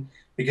season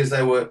because they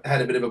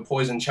had a bit of a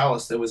poison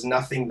chalice. There was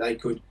nothing they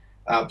could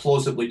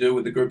plausibly do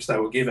with the groups they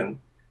were given.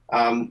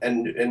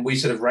 And we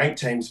sort of rank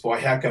teams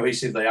by how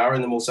cohesive they are,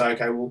 and then we'll say,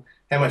 okay, well,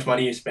 how much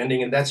money are you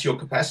spending? And that's your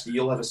capacity.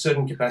 You'll have a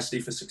certain capacity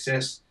for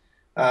success.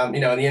 And the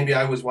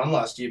NBA was won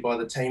last year by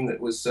the team that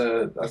was,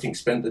 I think,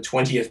 spent the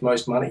 20th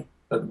most money,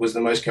 but was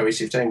the most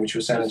cohesive team, which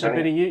was San Antonio.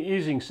 So, Benny,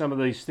 using some of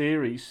these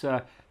theories,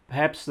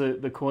 perhaps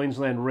the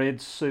Queensland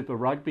Reds Super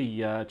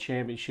Rugby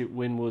Championship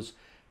win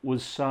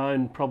was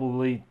sown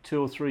probably 2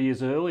 or 3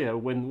 years earlier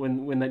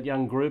when that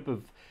young group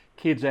of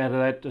kids out of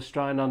that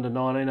Australian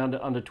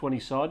under-19,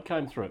 under-20 side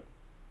came through.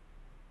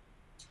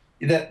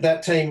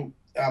 That team,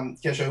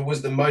 Kesho,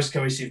 was the most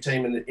cohesive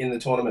team in the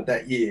tournament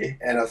that year,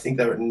 and I think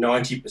they were at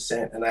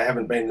 90%, and they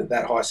haven't been at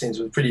that high since.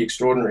 It was pretty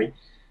extraordinary.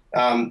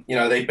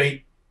 They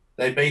beat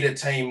a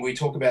team. We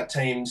talk about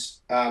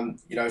teams,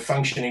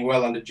 functioning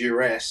well under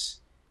duress.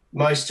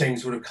 Most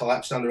teams would have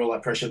collapsed under all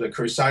that pressure. The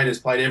Crusaders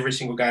played every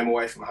single game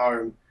away from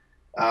home.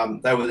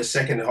 They were the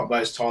second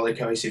most highly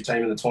cohesive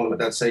team in the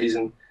tournament that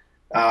season,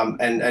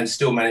 and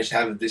still managed to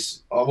have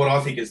this, what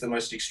I think is the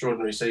most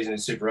extraordinary season in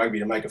Super Rugby,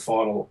 to make a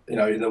final,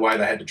 in the way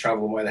they had to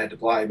travel and the way they had to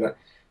play. But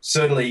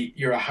certainly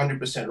you're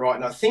 100% right.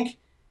 And I think,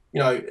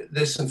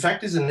 there's some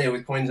factors in there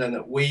with Queensland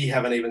that we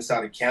haven't even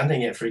started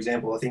counting yet. For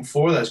example, I think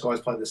 4 of those guys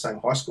played the same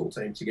high school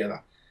team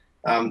together.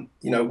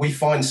 We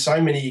find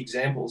so many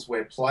examples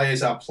where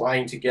players are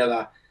playing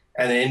together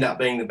and they end up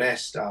being the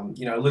best.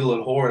 Little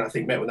and Horan, I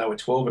think, met when they were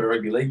 12 at a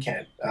rugby league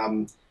camp.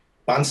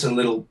 Bunsen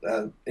Little,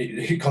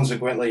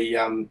 consequently,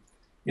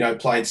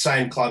 played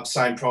same club,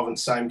 same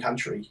province, same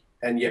country,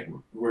 and yet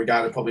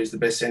regarded probably as the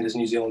best centres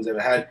New Zealand's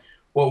ever had.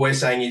 What we're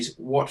saying is,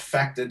 what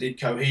factor did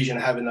cohesion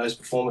have in those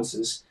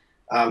performances,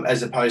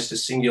 as opposed to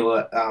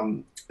singular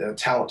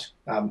talent?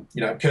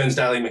 Kearns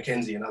Daly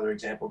Mackenzie, another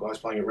example, guys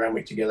playing at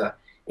Randwick together,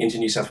 into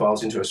New South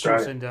Wales, into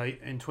Australia. And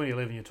in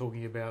 2011, you're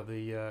talking about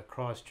the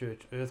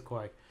Christchurch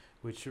earthquake,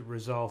 which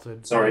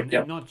resulted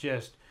in not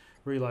just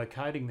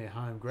relocating their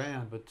home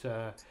ground, but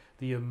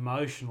the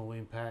emotional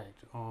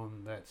impact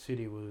on that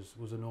city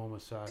was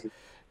enormous. So,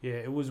 yeah,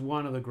 it was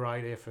one of the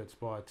great efforts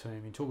by a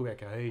team. You talk about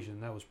cohesion,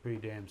 that was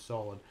pretty damn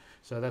solid.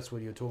 So that's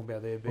what you're talking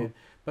about there, Ben.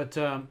 But,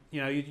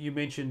 you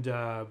mentioned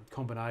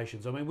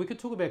combinations. I mean, we could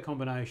talk about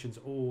combinations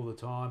all the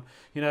time.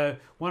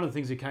 One of the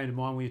things that came to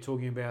mind when you're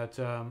talking about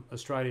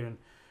Australia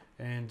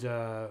and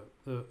the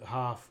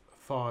half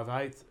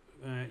 5/8,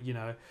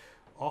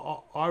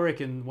 I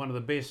reckon one of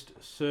the best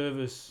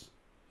service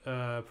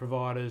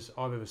providers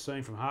I've ever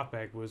seen from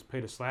halfback was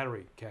Peter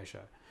Slattery, Casho.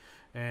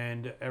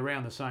 And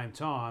around the same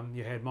time,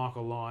 you had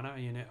Michael Lynagh,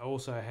 and you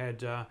also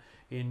had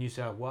in New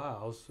South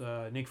Wales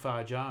Nick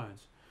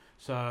Farr-Jones.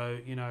 So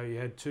you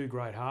had 2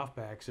 great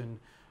halfbacks, and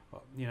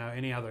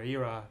any other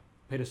era,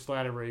 Peter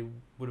Slattery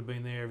would have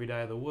been there every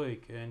day of the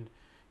week. And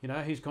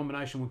his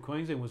combination with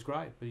Queensland was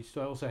great, but he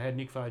also had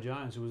Nick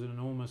Farr-Jones, who was an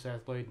enormous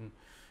athlete and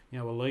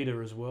a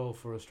leader as well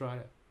for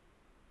Australia.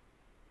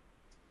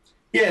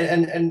 Yeah,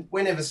 and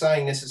we're never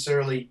saying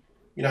necessarily,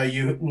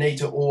 you need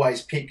to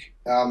always pick,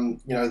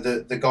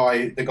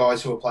 the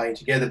guys who are playing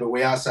together, but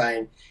we are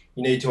saying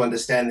you need to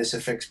understand this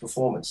affects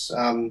performance.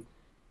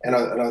 And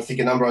I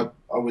think a number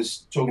I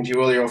was talking to you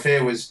earlier off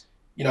air was,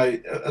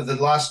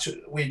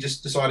 we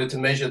just decided to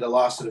measure the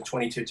last sort of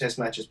 22 Test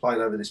matches played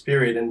over this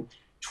period, and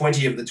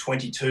 20 of the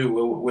 22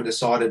 were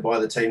decided by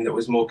the team that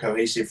was more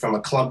cohesive from a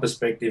club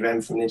perspective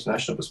and from an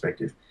international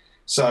perspective.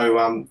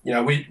 So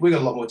we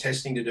got a lot more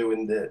testing to do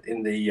in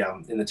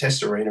the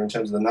test arena in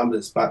terms of the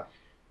numbers, but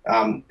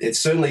it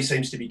certainly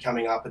seems to be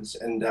coming up,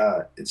 and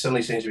it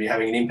certainly seems to be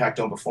having an impact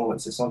on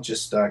performance. It's not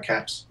just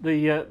caps.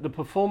 The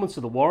performance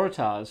of the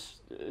Waratahs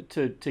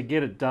to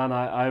get it done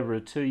over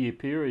a 2-year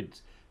period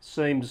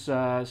seems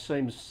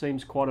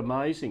quite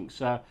amazing.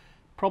 So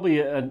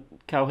probably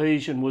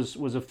cohesion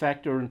was a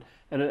factor,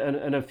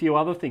 and a few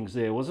other things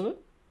there, wasn't it?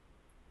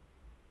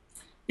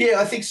 Yeah,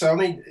 I think so. I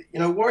mean,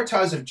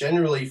 Waratahs have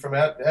generally, from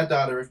our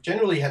data, have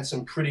generally had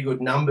some pretty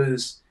good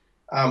numbers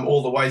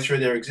all the way through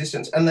their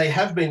existence, and they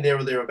have been there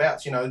or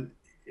thereabouts.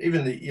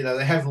 Even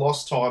they have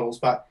lost titles,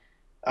 but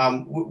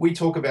we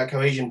talk about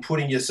cohesion,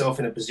 putting yourself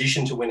in a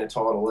position to win a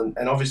title,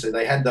 and obviously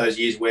they had those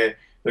years where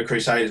the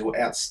Crusaders were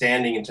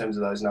outstanding in terms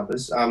of those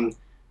numbers.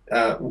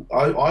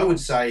 I would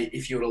say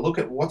if you were to look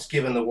at what's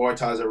given the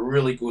Waratahs a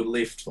really good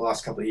lift the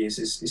last couple of years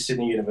is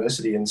Sydney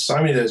University, and so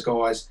many of those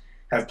guys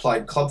have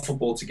played club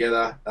football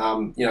together,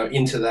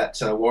 into that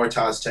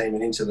Waratahs team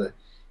and into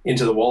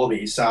the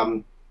Wallabies.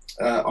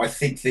 I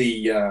think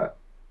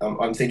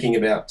I'm thinking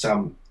about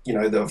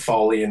the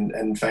Foley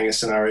and Fangas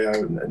scenario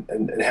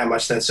and how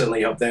much that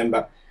certainly helped them.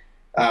 But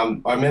I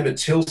remember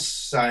Till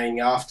saying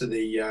after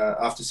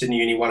Sydney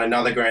Uni won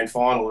another grand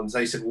final, and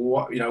they said,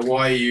 well,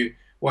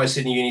 why is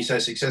Sydney Uni so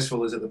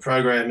successful? Is it the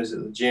program? Is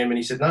it the gym? And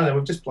he said, no,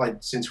 we've just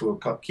played since we were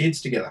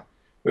kids together.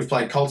 We've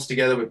played Colts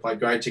together. We've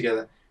played grade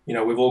together.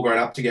 We've all grown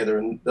up together,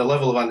 and the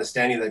level of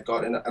understanding they've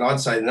got. And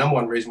I'd say the number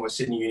one reason why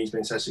Sydney Uni's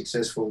been so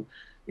successful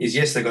is,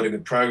 yes, they've got a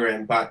good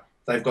program, but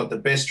they've got the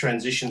best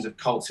transitions of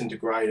Colts into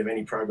grade of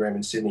any program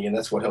in Sydney, and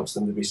that's what helps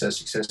them to be so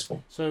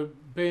successful. So,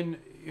 Ben,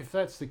 if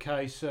that's the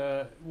case,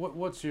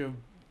 what's your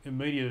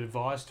immediate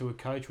advice to a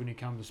coach when you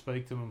come to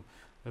speak to them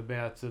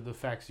about the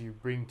facts you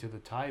bring to the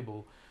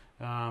table?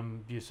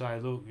 Do you say,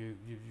 look,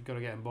 you've got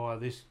to go and buy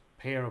this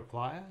pair of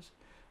players?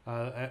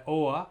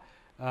 Or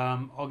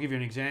I'll give you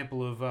an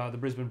example of the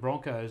Brisbane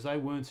Broncos. They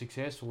weren't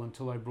successful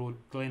until they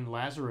brought Glenn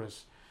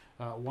Lazarus,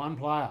 one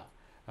player,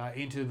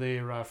 into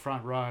their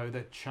front row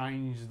that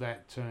changed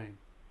that team.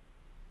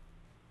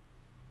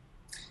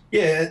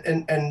 Yeah,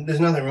 and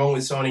there's nothing wrong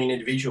with signing an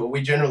individual.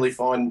 We generally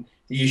find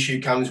the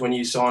issue comes when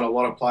you sign a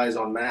lot of players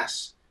en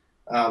masse.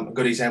 A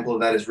good example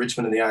of that is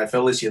Richmond in the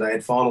AFL this year. They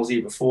had finals the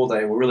year before.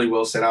 They were really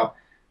well set up.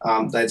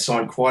 They'd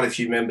signed quite a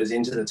few members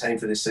into the team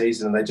for this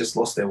season, and they just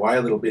lost their way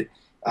a little bit.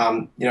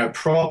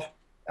 Prop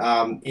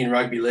in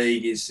rugby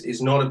league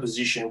is not a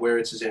position where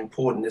it's as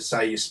important as,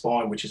 say, your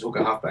spine, which is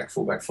hooker, halfback,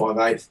 fullback,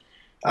 5'8",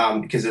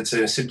 because it's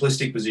a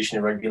simplistic position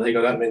in rugby league.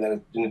 I don't mean that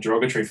in a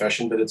derogatory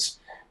fashion, but it's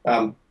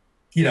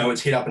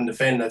it's hit up and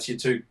defend. That's your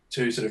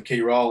two sort of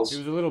key roles. It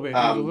was a little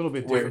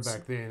bit different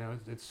back then.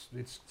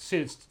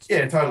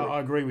 Yeah, totally. I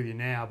agree with you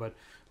now, but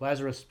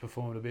Lazarus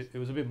performed a bit. It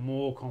was a bit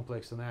more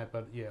complex than that,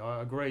 but yeah,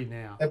 I agree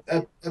now.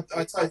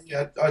 I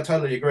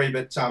totally agree.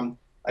 But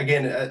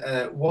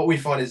again, what we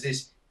find is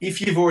this: if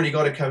you've already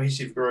got a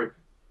cohesive group,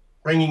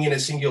 bringing in a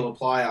singular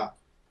player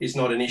is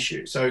not an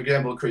issue. So, for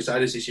example, the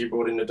Crusaders this year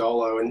brought in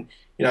Nadolo, and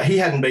he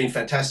hadn't been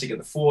fantastic at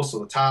the Force or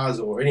the Tars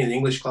or any of the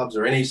English clubs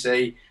or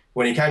NEC.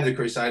 When he came to the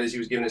Crusaders, he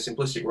was given a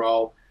simplistic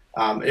role.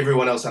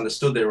 Everyone else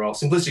understood their role.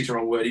 Simplistic's the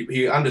wrong word.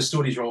 He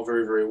understood his role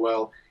very, very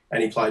well,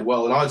 and he played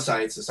well. And I'd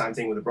say it's the same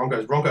thing with the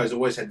Broncos. Broncos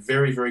always had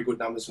very, very good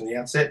numbers from the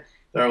outset.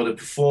 They were able to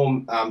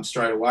perform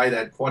straight away. They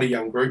had quite a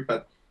young group,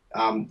 but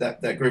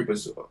that group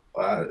was,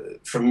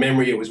 from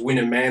memory, it was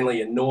Wynnum,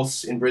 Manly and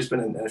Norths in Brisbane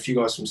and a few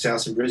guys from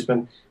South in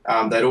Brisbane.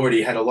 They'd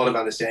already had a lot of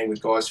understanding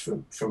with guys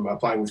from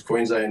playing with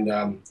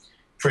Queensland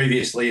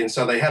previously, and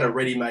so they had a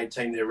ready-made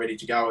team there ready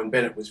to go, and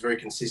Bennett was very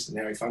consistent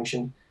in how he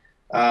functioned,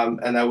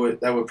 and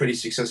they were pretty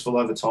successful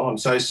over time.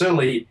 So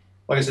certainly,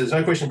 like I said, there's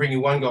no question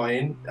bringing one guy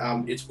in.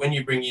 It's when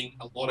you bring in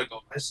a lot of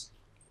guys,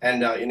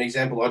 and an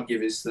example I'd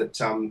give is that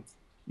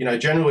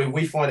generally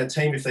we find a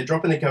team, if they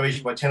drop in the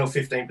cohesion by 10 or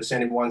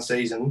 15% in one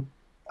season,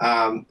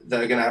 they're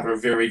going to have a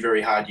very,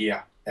 very hard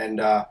year.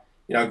 And a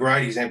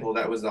great example of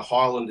that was the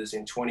Highlanders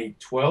in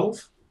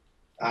 2012.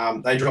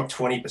 They dropped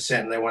 20%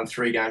 and they won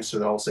 3 games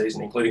through the whole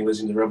season, including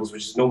losing to the Rebels,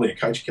 which is normally a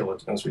coach killer,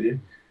 to be honest with you.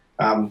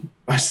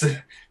 Most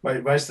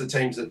of the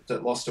teams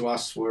that lost to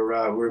us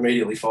were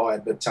immediately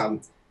fired. But,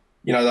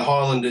 the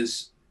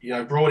Highlanders,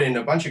 brought in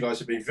a bunch of guys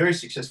who've been very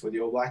successful with the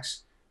All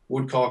Blacks,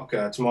 Woodcock,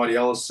 Tamati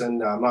Ellison,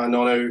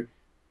 Ma'a,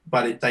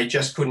 but they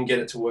just couldn't get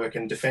it to work.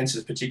 And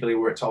defences particularly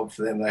were at top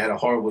for them. They had a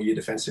horrible year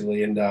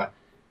defensively, and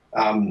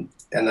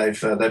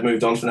they've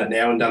moved on from that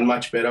now and done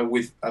much better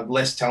with a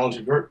less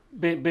talented group.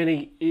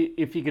 Benny,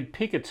 if you could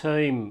pick a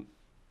team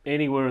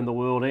anywhere in the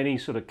world, any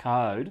sort of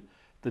code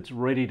that's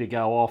ready to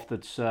go off,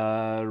 that's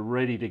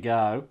ready to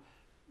go,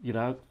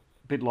 a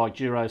bit like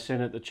Giro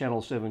sent at the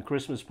Channel 7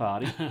 Christmas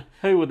party,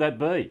 who would that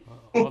be?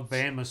 I've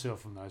banned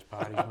myself from those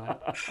parties,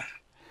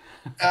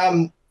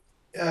 mate.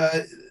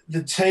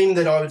 The team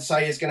that I would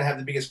say is going to have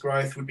the biggest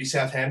growth would be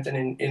Southampton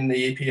in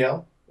the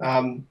EPL.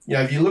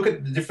 If you look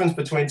at the difference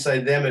between, say,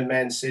 them and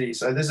Man City,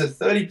 so there's a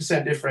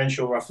 30%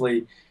 differential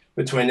roughly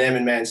between them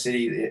and Man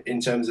City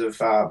in terms of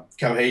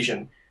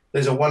cohesion.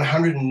 There's a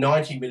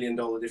 $190 million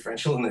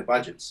differential in their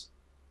budgets.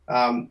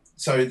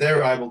 So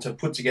they're able to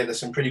put together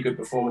some pretty good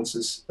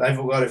performances. They've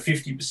got a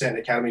 50%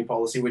 academy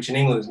policy, which in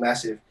England is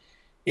massive.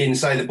 In,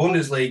 say, the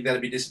Bundesliga,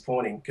 that'd be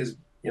disappointing because,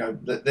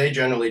 they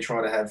generally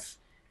try to have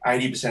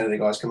 80% of the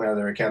guys come out of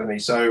their academy.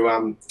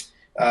 So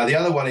the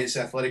other one is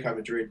Atletico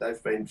Madrid.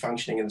 They've been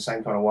functioning in the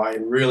same kind of way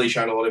and really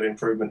shown a lot of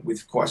improvement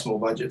with quite small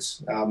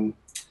budgets. Some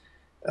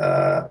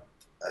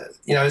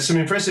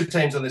impressive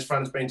teams on this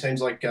front has been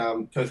teams like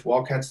Perth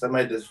Wildcats. They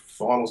made the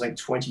finals, I think,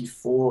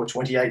 24 or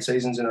 28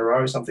 seasons in a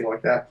row, something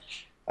like that.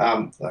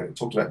 I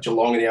talked about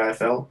Geelong in the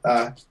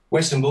AFL.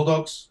 Western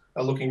Bulldogs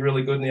are looking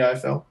really good in the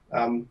AFL.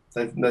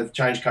 They've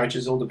changed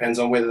coaches. All depends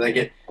on whether they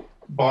get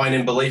buy-in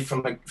and belief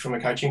from a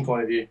coaching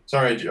point of view.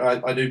 Sorry,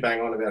 I do bang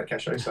on about it,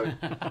 Casho. So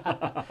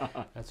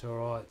that's all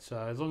right. So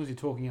as long as you're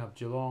talking up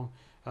Geelong,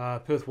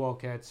 Perth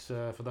Wildcats,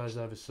 for those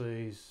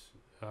overseas,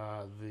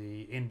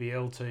 the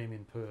NBL team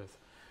in Perth,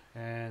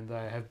 and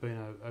they have been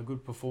a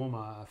good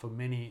performer for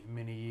many,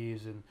 many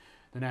years in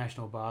the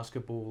National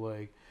Basketball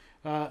League.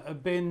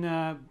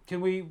 Ben,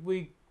 can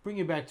we bring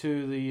you back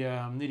to the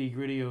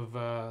nitty-gritty of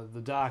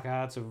the dark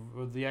arts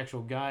of the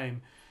actual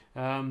game?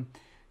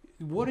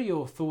 What are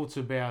your thoughts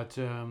about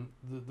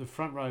the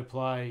front row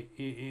play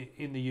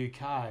in the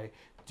UK?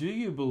 Do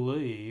you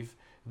believe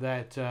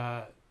that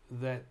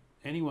that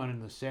anyone in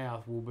the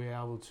South will be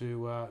able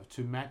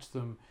to match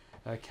them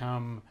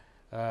come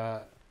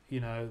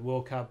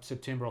World Cup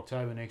September,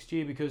 October next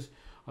year? Because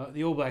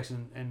the All Blacks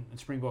and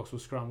Springboks will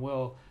scrum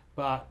well,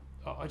 but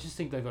I just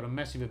think they've got a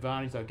massive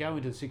advantage. They'll go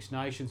into the Six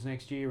Nations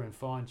next year and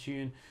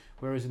fine-tune,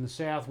 whereas in the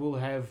South we'll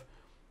have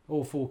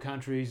all four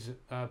countries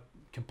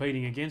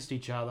competing against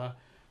each other,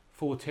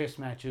 4 test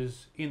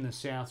matches in the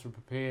South to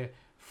prepare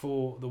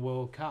for the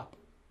World Cup.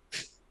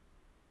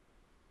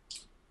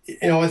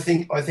 I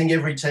think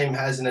every team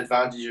has an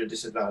advantage or a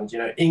disadvantage.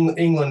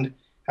 England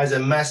has a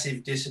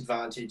massive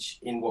disadvantage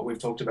in what we've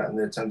talked about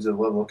in terms of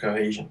the level of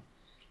cohesion.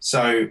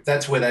 So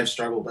that's where they've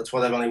struggled. That's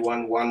why they've only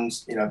won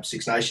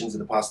Six Nations in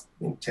the past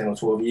 10 or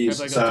 12 years.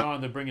 Have they got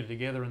time to bring it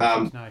together in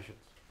the Six Nations?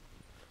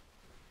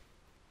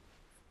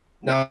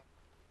 No.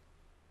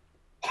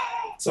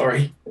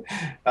 Sorry.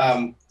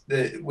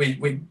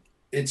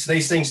 It's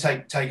these things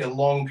take a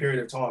long period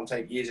of time,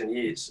 take years and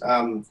years.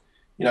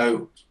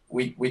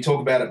 We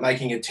talk about it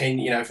making a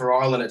 10, for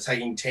Ireland, it's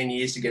taking 10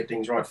 years to get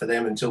things right for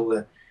them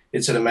until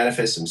it sort of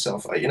manifests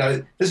themselves.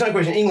 There's no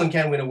question England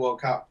can win a World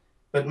Cup,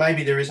 but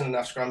maybe there isn't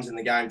enough scrums in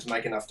the game to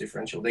make enough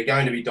differential. They're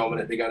going to be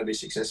dominant. They're going to be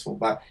successful.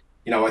 But,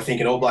 I think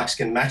an All Blacks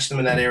can match them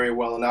in that area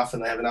well enough,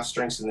 and they have enough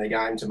strengths in their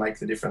game to make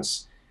the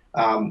difference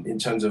in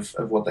terms of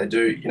what they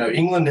do.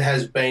 England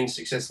has been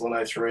successful in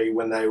 2003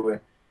 when they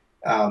were,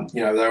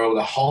 they were able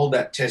to hold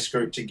that test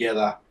group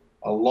together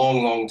a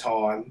long, long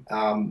time,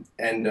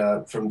 and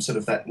from sort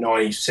of that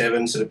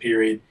 97 sort of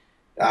period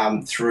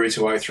through to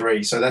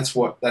 2003. So that's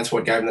what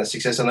gave them that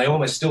success, and they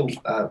almost still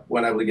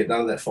weren't able to get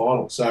done in that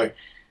final. So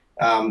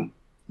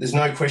there's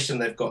no question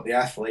they've got the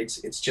athletes.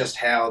 It's just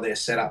how they're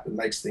set up that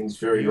makes things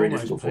very, very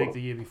difficult for them.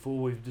 The year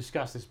before, we've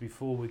discussed this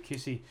before with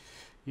Kissy.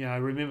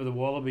 Remember the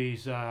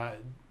Wallabies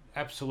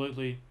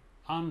absolutely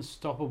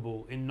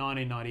unstoppable in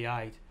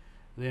 1998.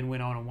 Then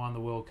went on and won the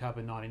World Cup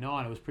in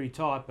 99. It was pretty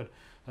tight, but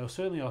they were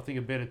certainly, I think,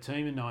 a better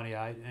team in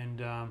 98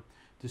 and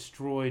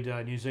destroyed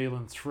New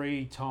Zealand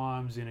 3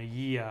 times in a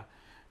year.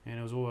 And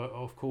it was,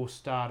 of course,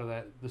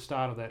 the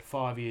start of that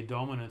 5-year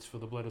dominance for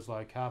the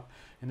Bledisloe Cup.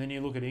 And then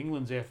you look at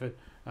England's effort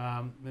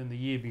in the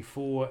year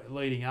before,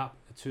 leading up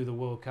to the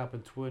World Cup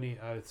in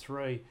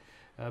 2003,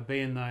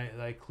 being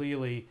they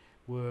clearly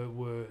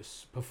were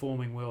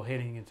performing well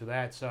heading into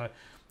that. So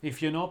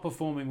if you're not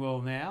performing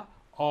well now,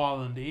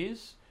 Ireland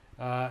is,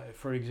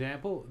 for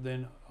example,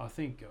 then I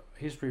think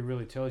history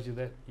really tells you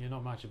that you're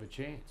not much of a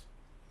chance.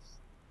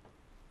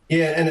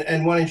 Yeah,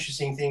 and one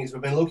interesting thing is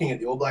we've been looking at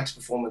the All Blacks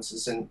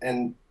performances,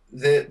 and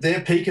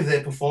their peak of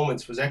their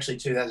performance was actually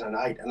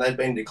 2008, and they've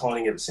been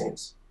declining ever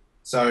since.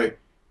 So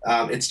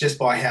it's just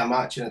by how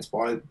much, and it's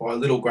by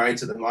little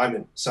grades at the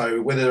moment.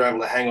 So whether they're able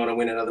to hang on and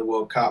win another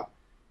World Cup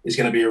is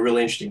going to be a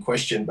really interesting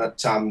question.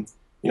 But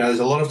there's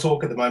a lot of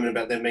talk at the moment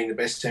about them being the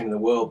best team in the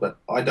world, but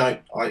I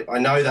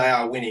know they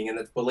are winning, and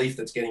it's belief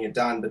that's getting it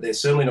done, but they're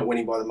certainly not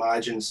winning by the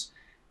margins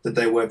that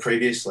they were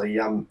previously.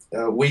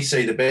 We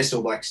see the best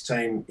All Blacks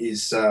team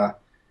is that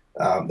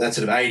sort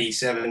of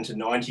 87 to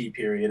 90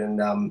 period,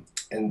 and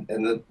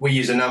we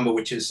use a number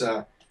which is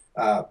a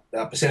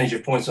percentage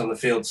of points on the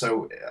field.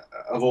 So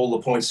of all the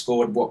points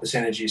scored, what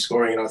percentage are you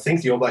scoring? And I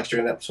think the All Blacks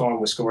during that time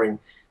were scoring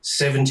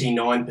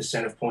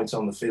 79% of points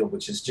on the field,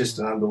 which is just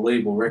an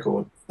unbelievable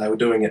record. They were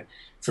doing it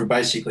for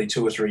basically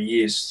 2 or 3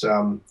 years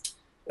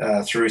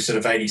through sort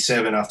of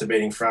 87 after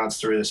beating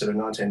France through the sort of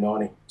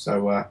 1990.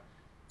 So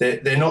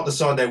they're not the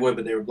side they were,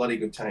 but they're a bloody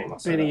good team.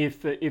 Benny,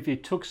 if you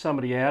took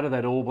somebody out of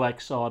that All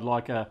Black side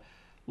like a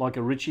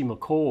Richie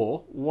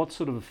McCaw, what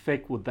sort of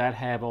effect would that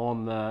have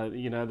on the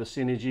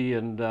synergy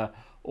and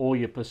all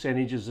your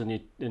percentages and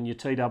your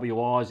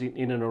TWIs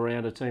in and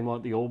around a team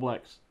like the All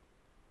Blacks?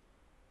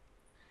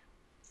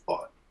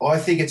 I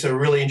think it's a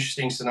really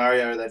interesting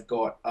scenario they've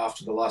got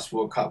after the last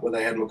World Cup where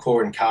they had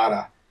McCaw and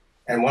Carter.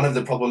 And one of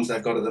the problems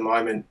they've got at the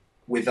moment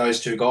with those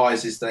two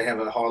guys is they have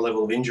a high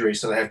level of injury.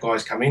 So they have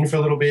guys come in for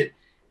a little bit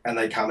and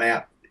they come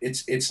out.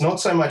 It's not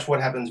so much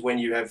what happens when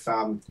you have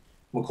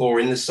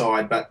McCaw in the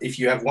side, but if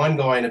you have one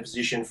guy in a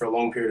position for a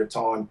long period of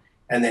time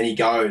and then he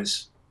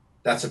goes,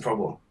 that's a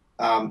problem.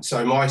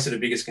 So my sort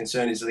of biggest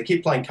concern is that they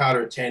keep playing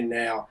Carter at 10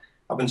 now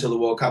up until the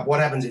World Cup. What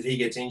happens if he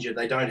gets injured?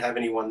 They don't have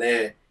anyone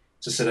there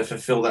to sort of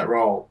fulfill that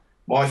role.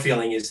 My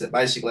feeling is that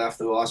basically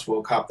after the last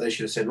World Cup, they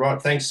should have said,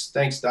 right, thanks,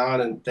 Dan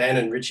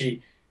and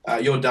Richie,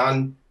 you're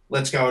done.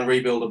 Let's go and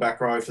rebuild a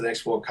back row for the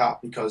next World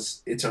Cup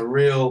because it's a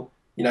real,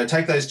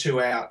 take those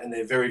two out and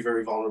they're very,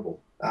 very vulnerable.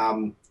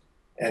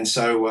 And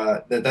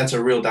so that's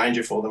a real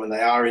danger for them, and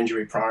they are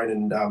injury prone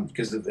and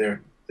because of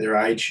their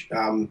age.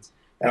 And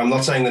I'm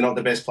not saying they're not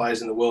the best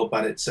players in the world,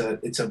 but it's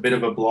a bit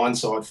of a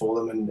blindside for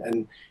them.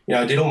 And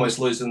I did almost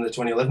lose them the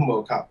 2011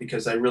 World Cup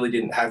because they really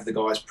didn't have the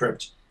guys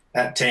prepped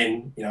at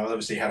 10.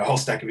 Obviously had a whole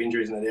stack of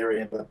injuries in that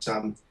area, but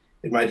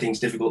it made things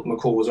difficult.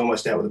 McCaw was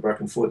almost out with a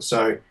broken foot.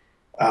 So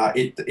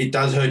it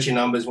does hurt your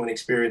numbers when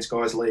experienced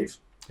guys leave.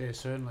 Yeah,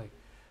 certainly.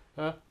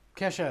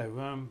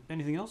 Casho,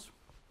 anything else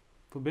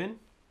for Ben?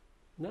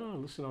 No,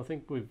 listen, I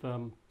think we've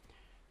gone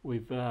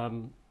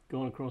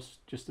across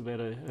just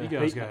about a you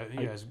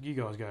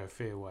guys go a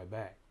fair way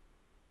back.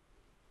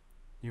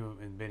 You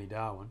and Benny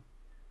Darwin.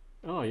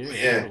 Oh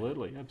yeah,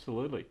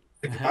 absolutely.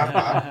 The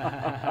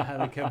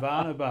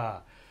Cabana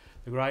Bar,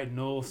 the Great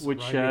North,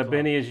 which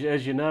Benny,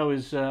 as you know,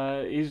 is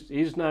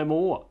no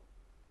more.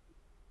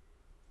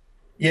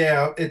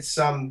 Yeah, it's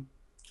a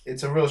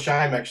real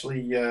shame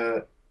actually.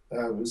 It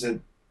was a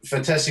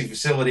fantastic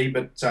facility,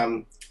 but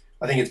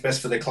I think it's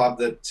best for the club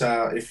that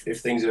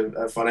if things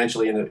are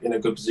financially in a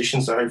good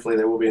position, so hopefully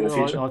they will be in the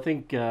future. I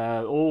think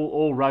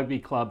all rugby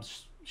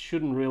clubs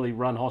shouldn't really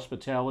run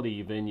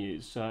hospitality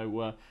venues,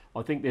 so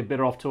I think they're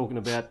better off talking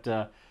about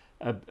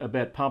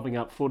pumping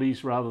up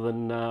footies rather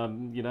than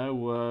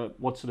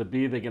what sort of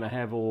beer they're going to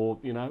have, or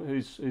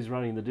who's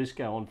running the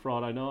disco on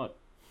Friday night.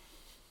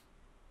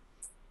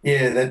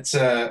 Yeah,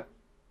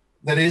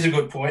 that is a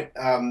good point,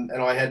 and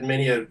I had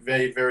many a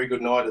very, very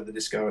good night at the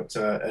disco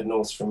at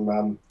North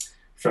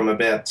from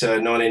about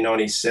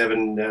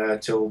 1997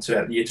 till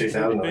the year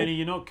 2000. Benny,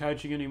 you're not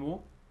coaching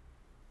anymore?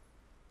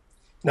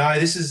 No,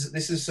 this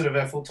is sort of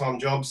our full-time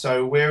job.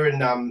 So we're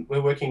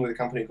working with a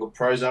company called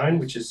Prozone,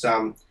 which is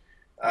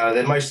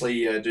they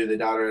mostly do the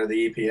data out of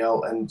the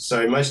EPL, and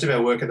so most of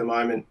our work at the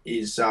moment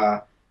is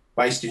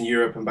based in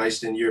Europe and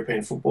based in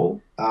European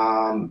football.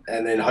 And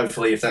then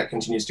hopefully, if that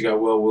continues to go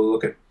well, we'll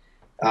look at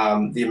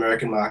the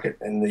American market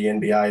and the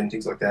NBA and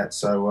things like that.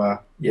 So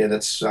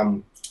that's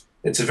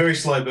it's a very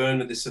slow burn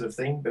with this sort of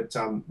thing, but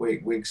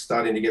we're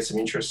starting to get some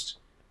interest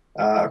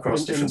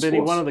across different sports.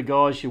 Benny, one of the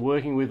guys you're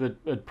working with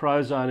at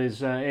Prozone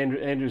is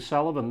Andrew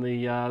Sullivan,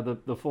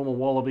 the former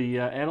Wallaby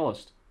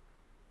analyst.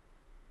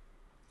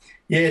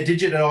 Yeah,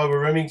 Digit and I were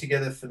rooming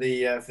together for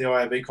the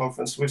IAB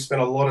conference. We've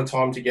spent a lot of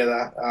time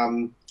together.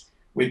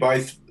 We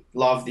both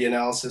love the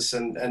analysis,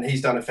 and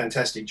he's done a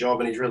fantastic job,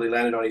 and he's really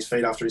landed on his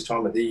feet after his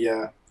time at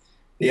the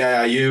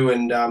ARU,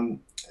 and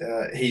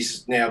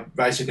he's now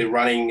basically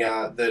running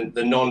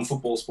the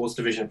non-football sports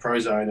division at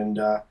Prozone,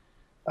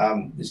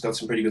 and he's got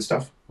some pretty good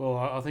stuff. Well,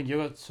 I think you've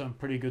got some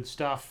pretty good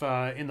stuff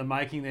in the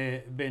making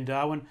there, Ben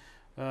Darwin.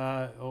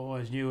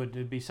 Always knew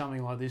it'd be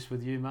something like this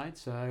with you, mate.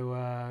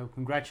 So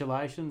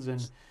congratulations,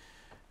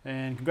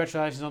 and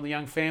congratulations on the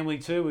young family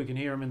too. We can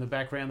hear him in the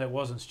background. That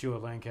wasn't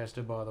Stuart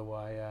Lancaster, by the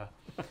way.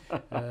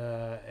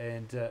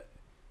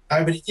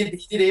 Oh, but he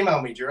did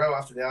email me, Jero,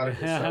 after the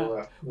article.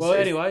 So, well,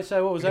 anyway,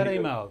 so what was that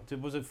email?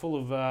 Was it full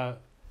of...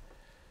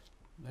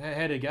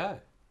 how'd it go?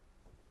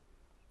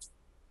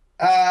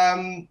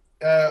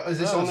 Is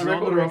this on the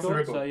record or off the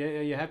record? So are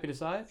you happy to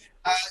say it?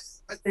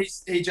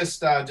 He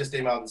just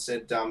emailed and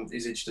said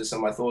he's interested in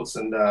some of my thoughts,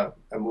 and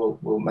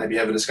we'll maybe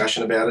have a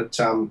discussion about it.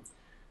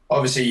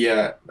 Obviously,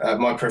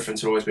 my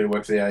preference would always be to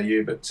work for the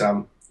AU, but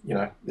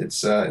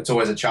it's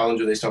always a challenge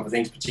with these type of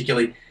things.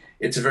 Particularly,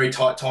 it's a very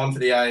tight time for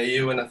the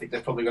AU, and I think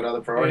they've probably got other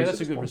priorities. Yeah,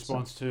 that's a good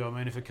response too. I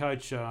mean, if a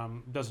coach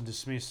doesn't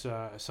dismiss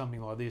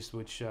something like this,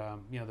 which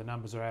the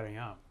numbers are adding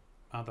up,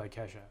 aren't they,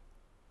 Casho?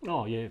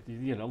 Oh yeah,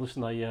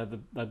 listen,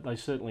 they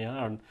certainly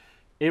are, and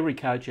every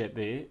coach out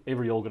there,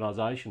 every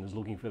organisation is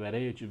looking for that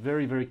edge. A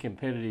very, very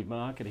competitive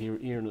market here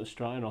in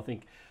Australia, and I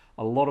think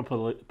a lot of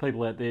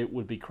people out there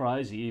would be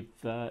crazy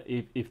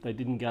if they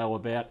didn't go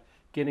about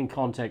get in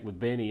contact with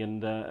Benny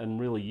and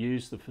really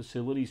use the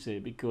facilities there,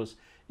 because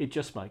it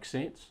just makes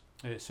sense.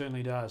 It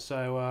certainly does.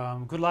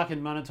 So good luck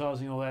in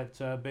monetising all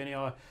that, Benny.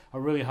 I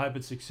really hope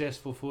it's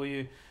successful for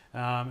you,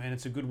 and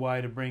it's a good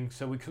way to bring.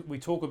 So we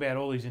talk about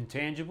all these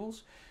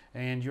intangibles,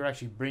 and you're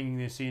actually bringing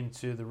this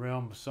into the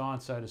realm of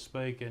science, so to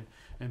speak,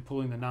 and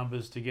pulling the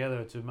numbers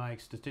together to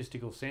make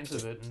statistical sense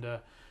of it.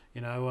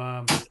 And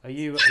are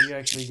you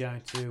actually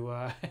going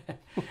to?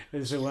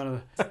 Is it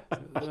one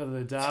of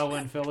the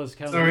Darwin fellas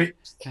coming? Sorry.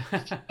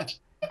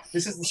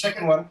 This is the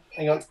second one.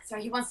 Hang on. So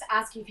he wants to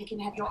ask you if he can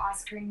have your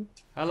ice cream.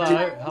 Hello.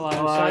 Hello.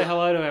 Say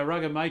hello to our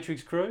Rugged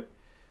Matrix crew.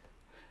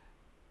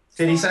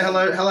 Teddy, say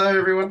hello. Hello,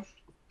 everyone.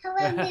 Hello,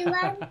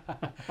 everyone.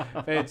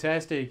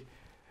 Fantastic.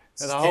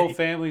 The whole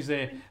family's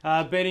there.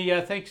 Benny,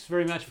 thanks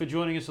very much for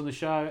joining us on the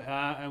show,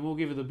 and we'll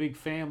give you the big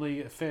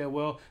family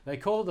farewell. They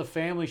call it the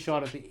family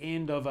shot at the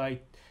end of a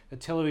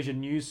television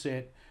news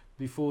set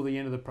before the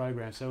end of the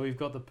program. So we've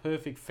got the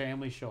perfect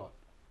family shot.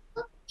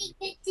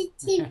 The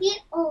TV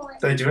on.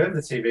 They do have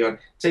the TV on.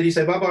 Teddy,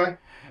 say bye-bye.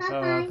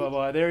 All right,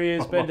 bye-bye. There he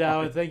is, Ben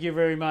Darwin. Thank you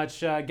very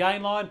much.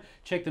 Gainline,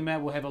 check them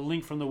out. We'll have a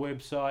link from the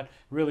website.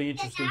 Really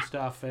interesting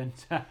stuff and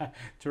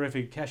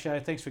terrific.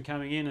 Casho, thanks for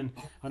coming in. And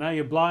I know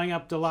you're blowing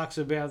up Deluxe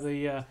about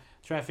the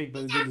traffic,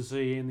 but good to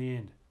see you in the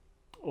end.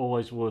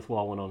 Always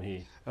worthwhile when I'm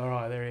here. All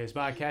right, there he is,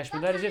 Mark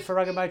Cashman. That is it for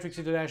Rugged Matrix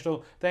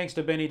International. Thanks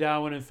to Benny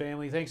Darwin and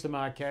family. Thanks to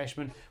Mark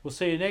Cashman. We'll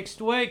see you next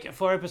week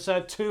for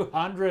episode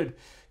 200.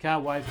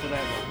 Can't wait for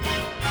that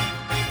one.